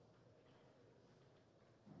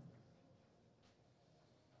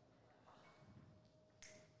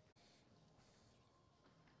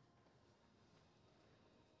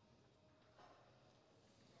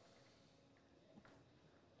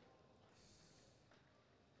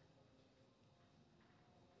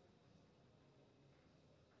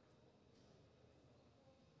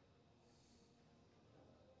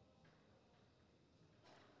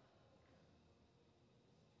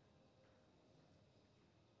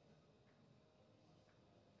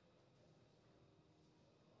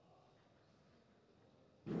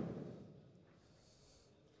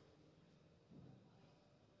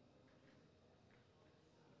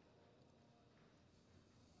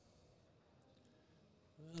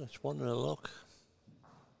 Well, it's one and a look.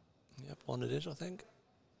 Yep, one it is, I think.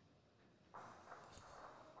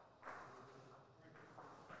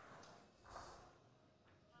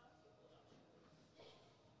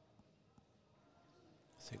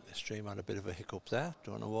 I think the stream had a bit of a hiccup there.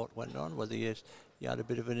 Don't know what went on, whether he had a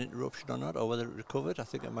bit of an interruption or not, or whether it recovered. I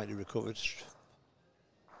think it might have recovered.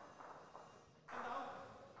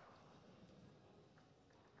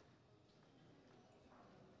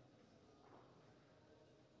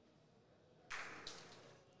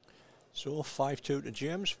 So 5-2 to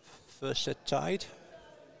James. First set tied.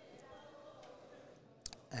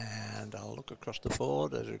 And I'll look across the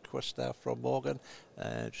board. There's a request there from Morgan.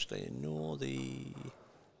 Just let you know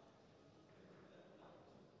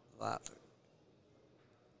that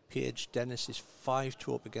Paige Dennis is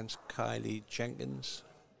 5-2 up against Kylie Jenkins,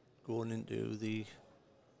 going into the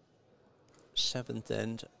 7th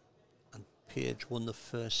end, and Paige won the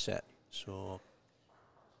first set. So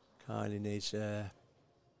Kylie needs a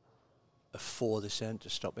 4 this end to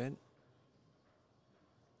stop in.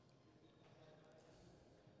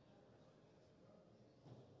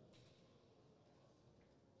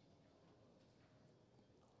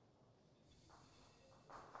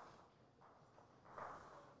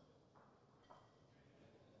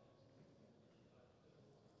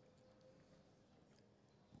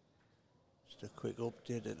 Just a quick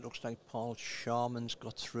update. It looks like Paul Sharman's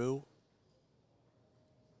got through.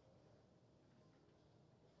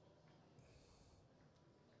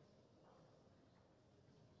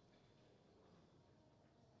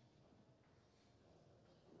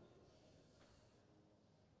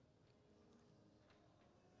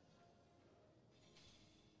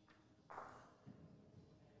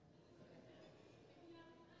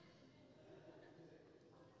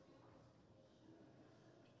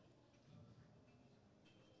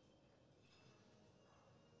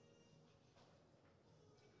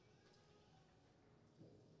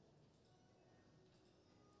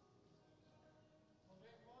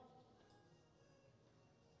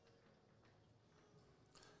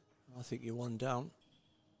 I think you're 1 down.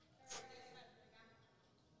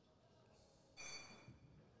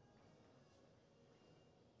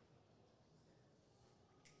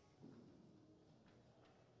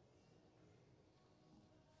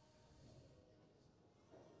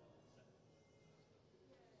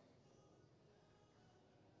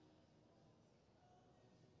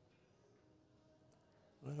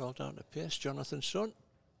 We're all down to pace. Johnathon's son.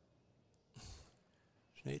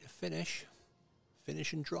 Just need to finish.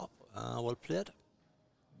 Finish and drop. Well played.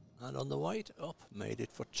 And on the white, up. Made it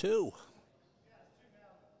for 2.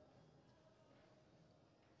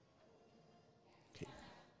 Okay.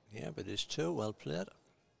 Yeah, but it's 2. Well played.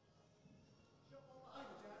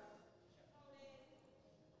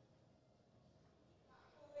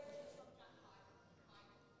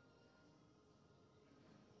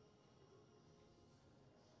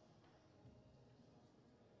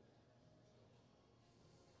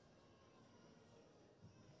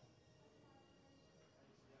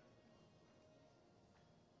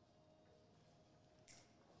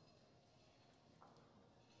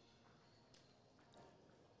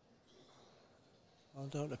 Well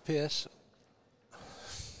down to pace.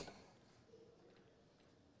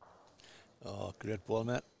 Oh, great ball,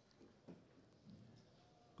 mate.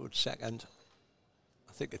 Good second.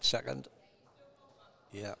 I think it's second.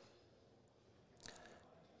 Yeah.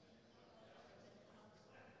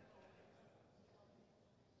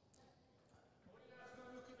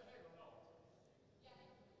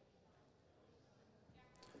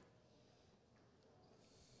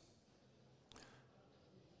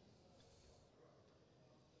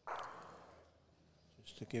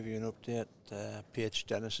 Just to give you an update, PH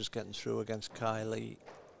Dennis is getting through against Kylie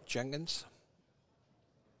Jenkins.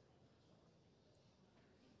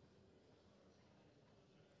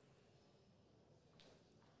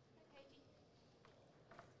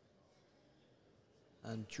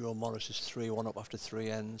 And Joe Morris is 3-1 up after 3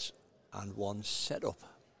 ends and 1 set up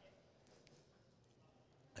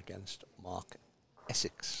against Mark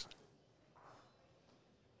Essex.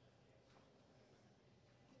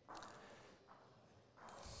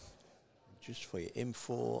 Just for your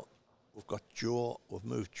info, we've got Joe, we've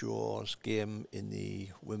moved Joe's game in the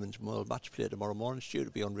Women's World Match Play tomorrow morning. It's due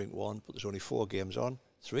to be on ring 1, but there's only 3 games on,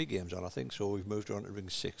 I think, so we've moved on to ring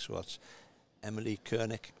 6. So that's Emily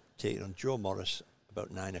Koenig taking on Joe Morris about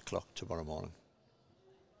 9 o'clock tomorrow morning.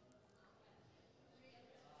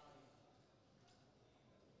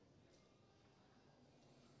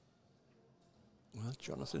 Well,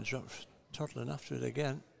 Jonathan's toddling after it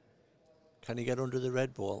again. Can he get under the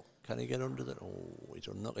red ball? Can he get under the... Oh, he's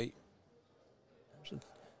unlucky.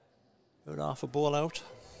 About half a ball out.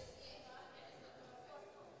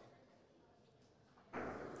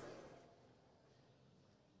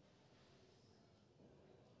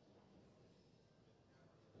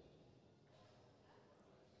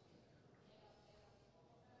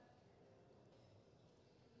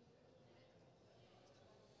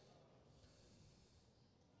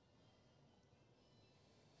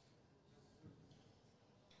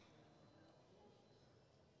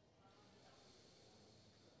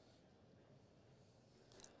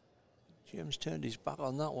 James turned his back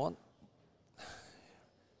on that one.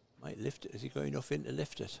 Might lift it. Has he got enough in to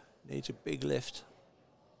lift it? Needs a big lift.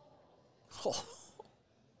 Oh.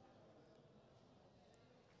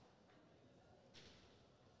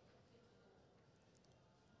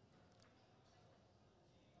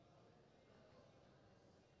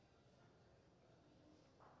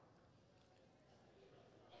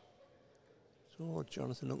 So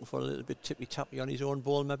Jonathan looking for a little bit tippy-tappy on his own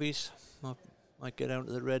ball, maybe. Might get out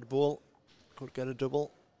to the red ball. Could get a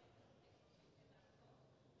double.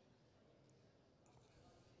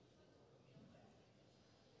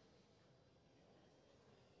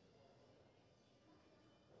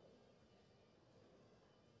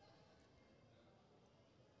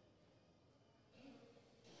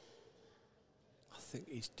 I think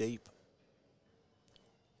he's deep.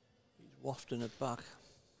 He's wafting it back.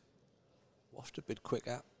 Waft a bit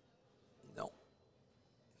quicker. No.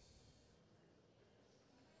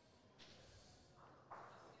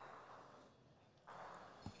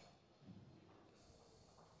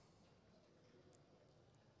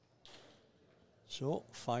 So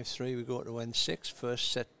 5-3, we go to N6.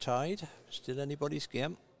 First set tied. Still anybody's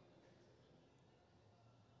game.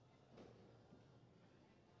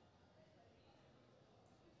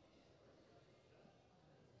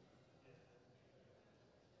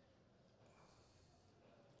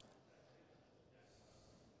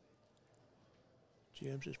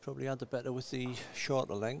 James has probably had the better with the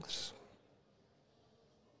shorter lengths.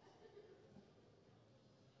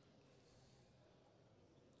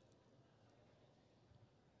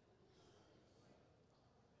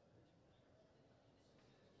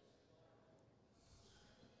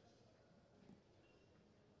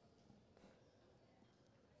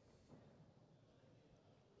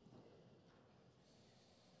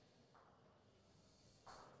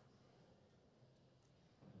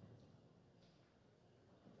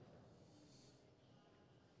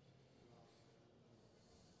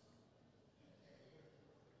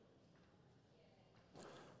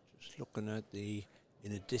 Just looking at the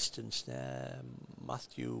in a distance there,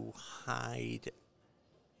 Matthew Hyde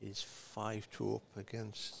is 5-2 up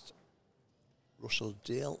against Russell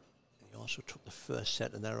Dale. He also took the first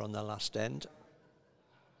set and they're on the last end.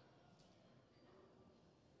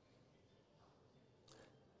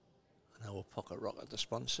 And our pocket rocket, the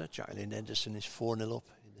sponsor, Jacqueline Henderson, is 4-0 up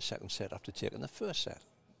in the second set after taking the first set.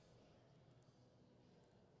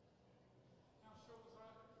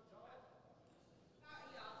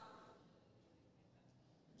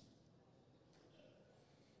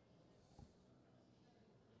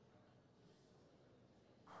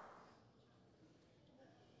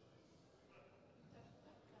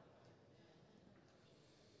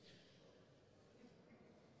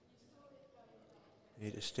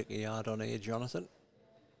 Need to stick a yard on here, Jonathan.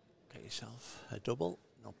 Get yourself a double,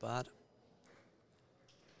 not bad.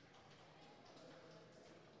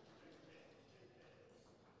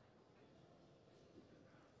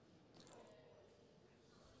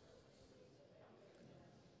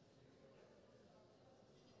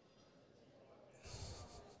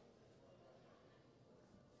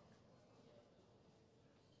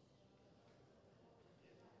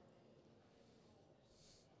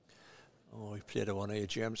 Oh, he played a one here,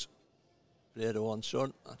 James. Played a one,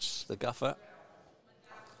 son. That's the gaffer.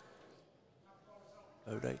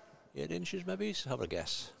 About 8 inches, maybe? Let's have a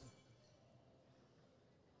guess.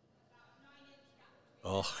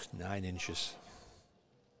 Oh, 9 inches.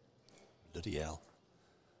 Bloody hell.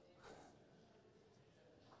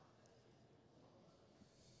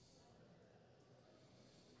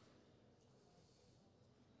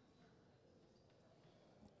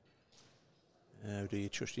 How do you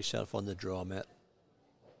trust yourself on the draw, mate?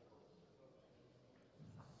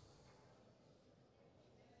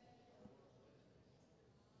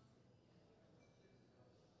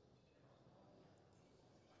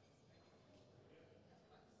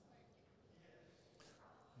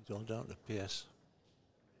 It's all down to pace.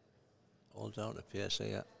 All down to pace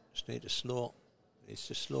here. Just need to slow. Needs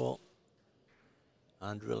to slow.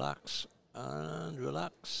 And relax. And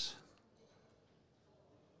relax.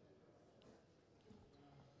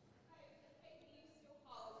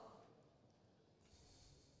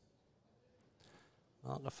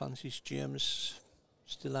 Marker fancies James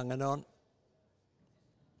still hanging on.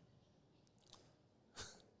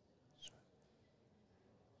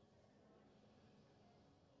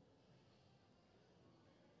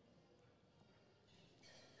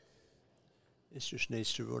 This just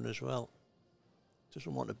needs to run as well.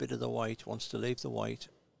 Doesn't want a bit of the white, wants to leave the white.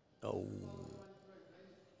 Oh.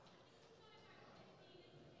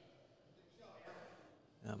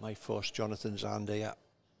 That might force Jonathan's hand here.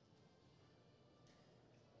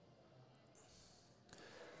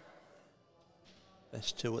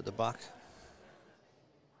 Best two at the back.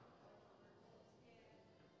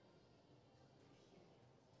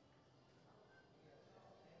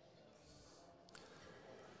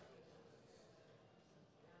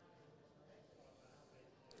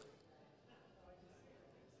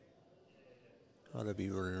 Gotta be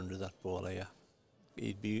running under that ball here.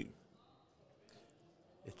 He'd be...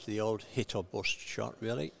 It's the old hit or bust shot,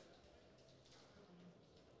 really.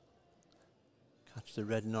 Catch the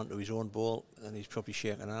red and onto his own ball, and he's probably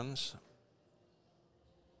shaking hands.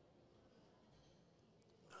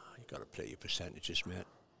 Oh, you've got to play your percentages, mate.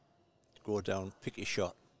 Go down, pick your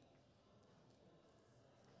shot.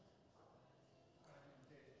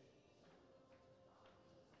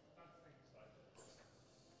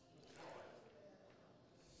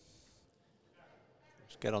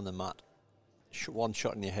 Just get on the mat. One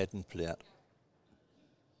shot in your head and play it.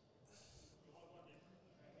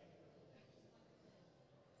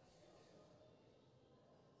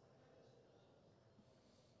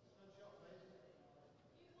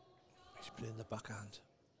 He's playing the backhand.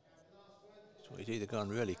 So he's either gone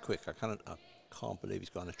really quick. I can't believe he's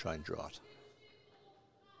going to try and draw it.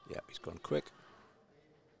 Yeah, he's gone quick.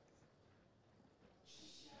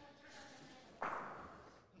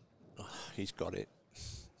 Oh, he's got it.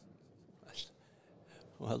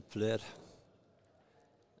 Well played.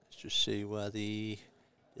 Let's just see where did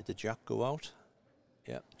the jack go out?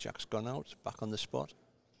 Yep, jack's gone out, back on the spot.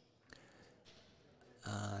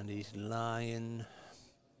 And he's lying,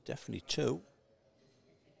 definitely 2.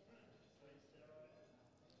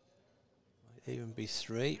 Might even be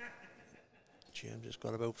 3. James has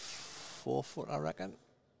got about 4 foot, I reckon.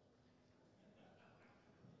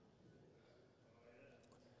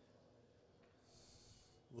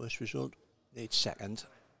 Worst result, needs second.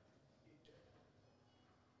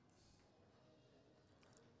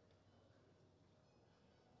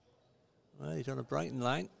 Well, he's on a Brighton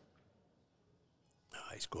line. Oh,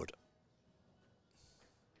 he's good.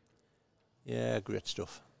 Yeah, great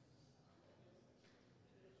stuff.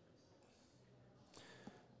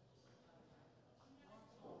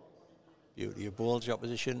 Beauty of balls, the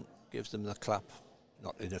opposition gives them the clap,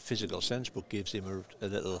 not in a physical sense, but gives him a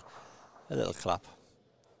little clap.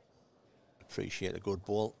 Appreciate a good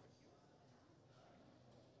ball.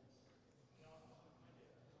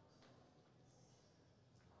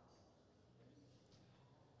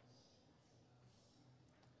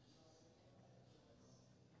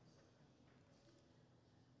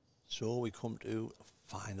 So we come to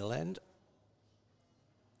final end.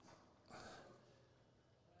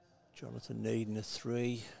 Johnathon needing a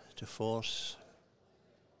 3 to force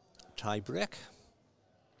tie break.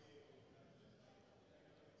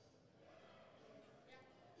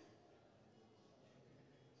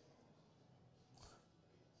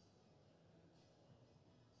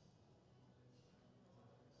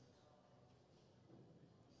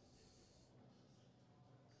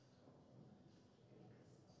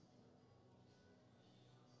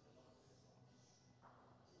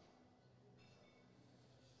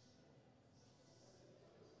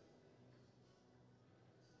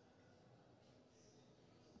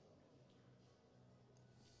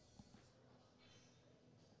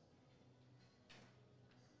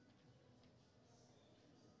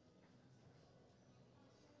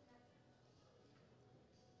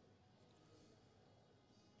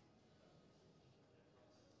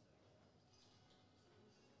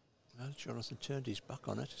 Johnathon turned his back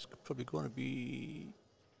on it. It's probably going to be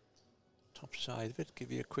top side of it.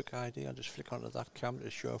 Give you a quick idea. I'll just flick onto that camera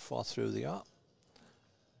to show how far through they are.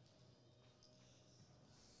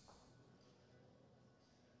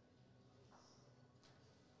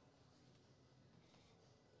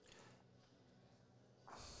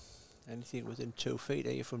 Anything within 2 feet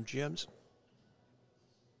here from James.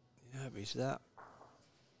 Yeah, he's that.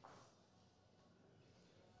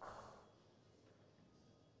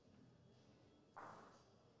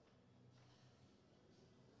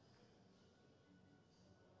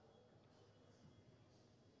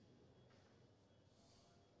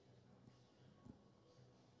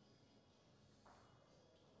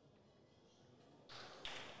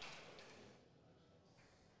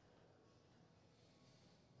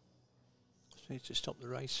 Needs to stop the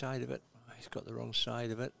right side of it. He's got the wrong side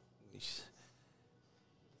of it.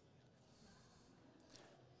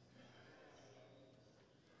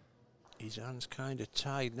 His hand's kind of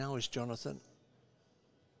tied now, is Johnathon.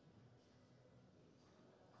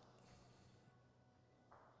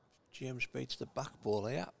 James beats the back ball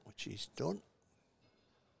here, which he's done.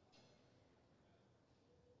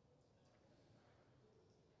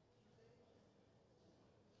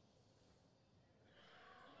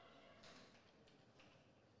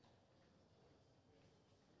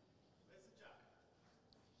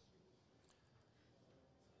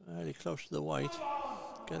 Very close to the white.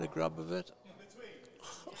 Get a grab of it.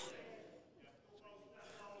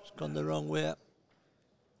 It's gone the wrong way.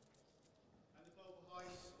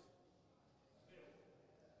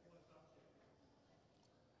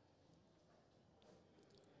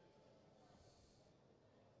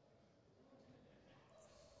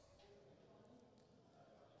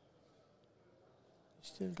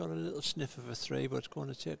 Still got a little sniff of a 3, but it's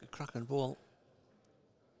going to take a cracking ball.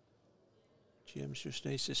 James just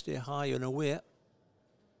needs to stay high and away.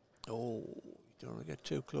 Oh, you don't want to get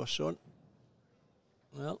too close, son.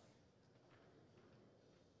 Well.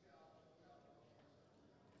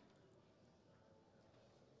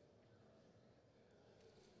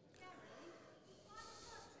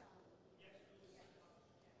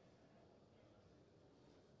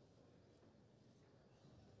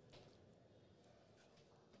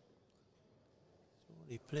 So what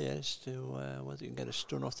he plays to whether you can get a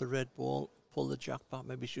stun off the red ball. Pull the jack back,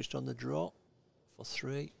 maybe it's just on the draw for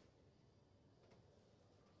 3.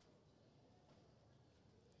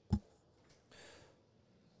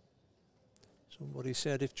 Somebody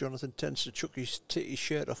said if Johnathon tends to chuck his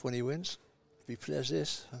shirt off when he wins, if he plays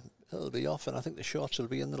this, it'll be off, and I think the shorts will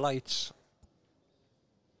be in the lights.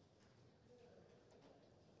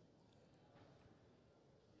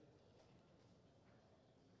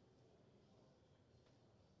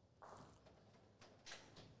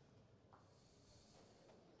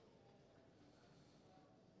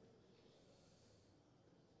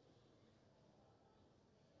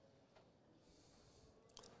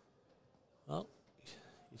 Well,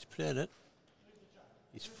 he's playing it.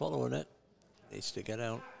 He's following it. Needs to get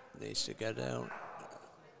out. Needs to get out.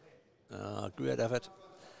 Great effort.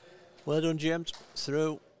 Well done, James.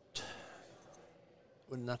 Through.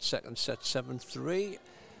 Winning that second set 7-3.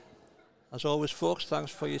 As always, folks,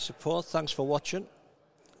 thanks for your support. Thanks for watching.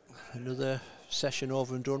 Another session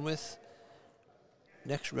over and done with.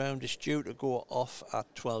 Next round is due to go off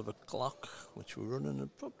at 12 o'clock, which we're running.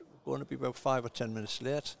 Probably going to be about 5 or 10 minutes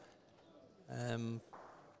late.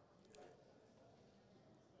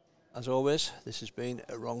 As always, this has been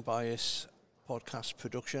a Wrong Bias podcast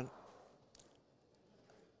production,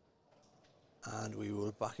 and we will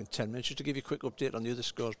be back in 10 minutes. Just to give you a quick update on the other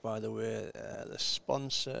scores, by the way, the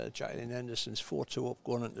sponsor, Jacqueline Henderson's 4-2 up,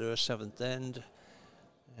 going into her 7th end.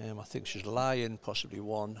 I think she's lying, possibly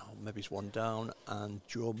 1, or maybe it's 1 down, and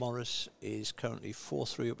Joe Morris is currently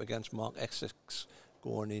 4-3 up against Mark Essex,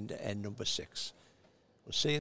 going into end number 6. We'll see you.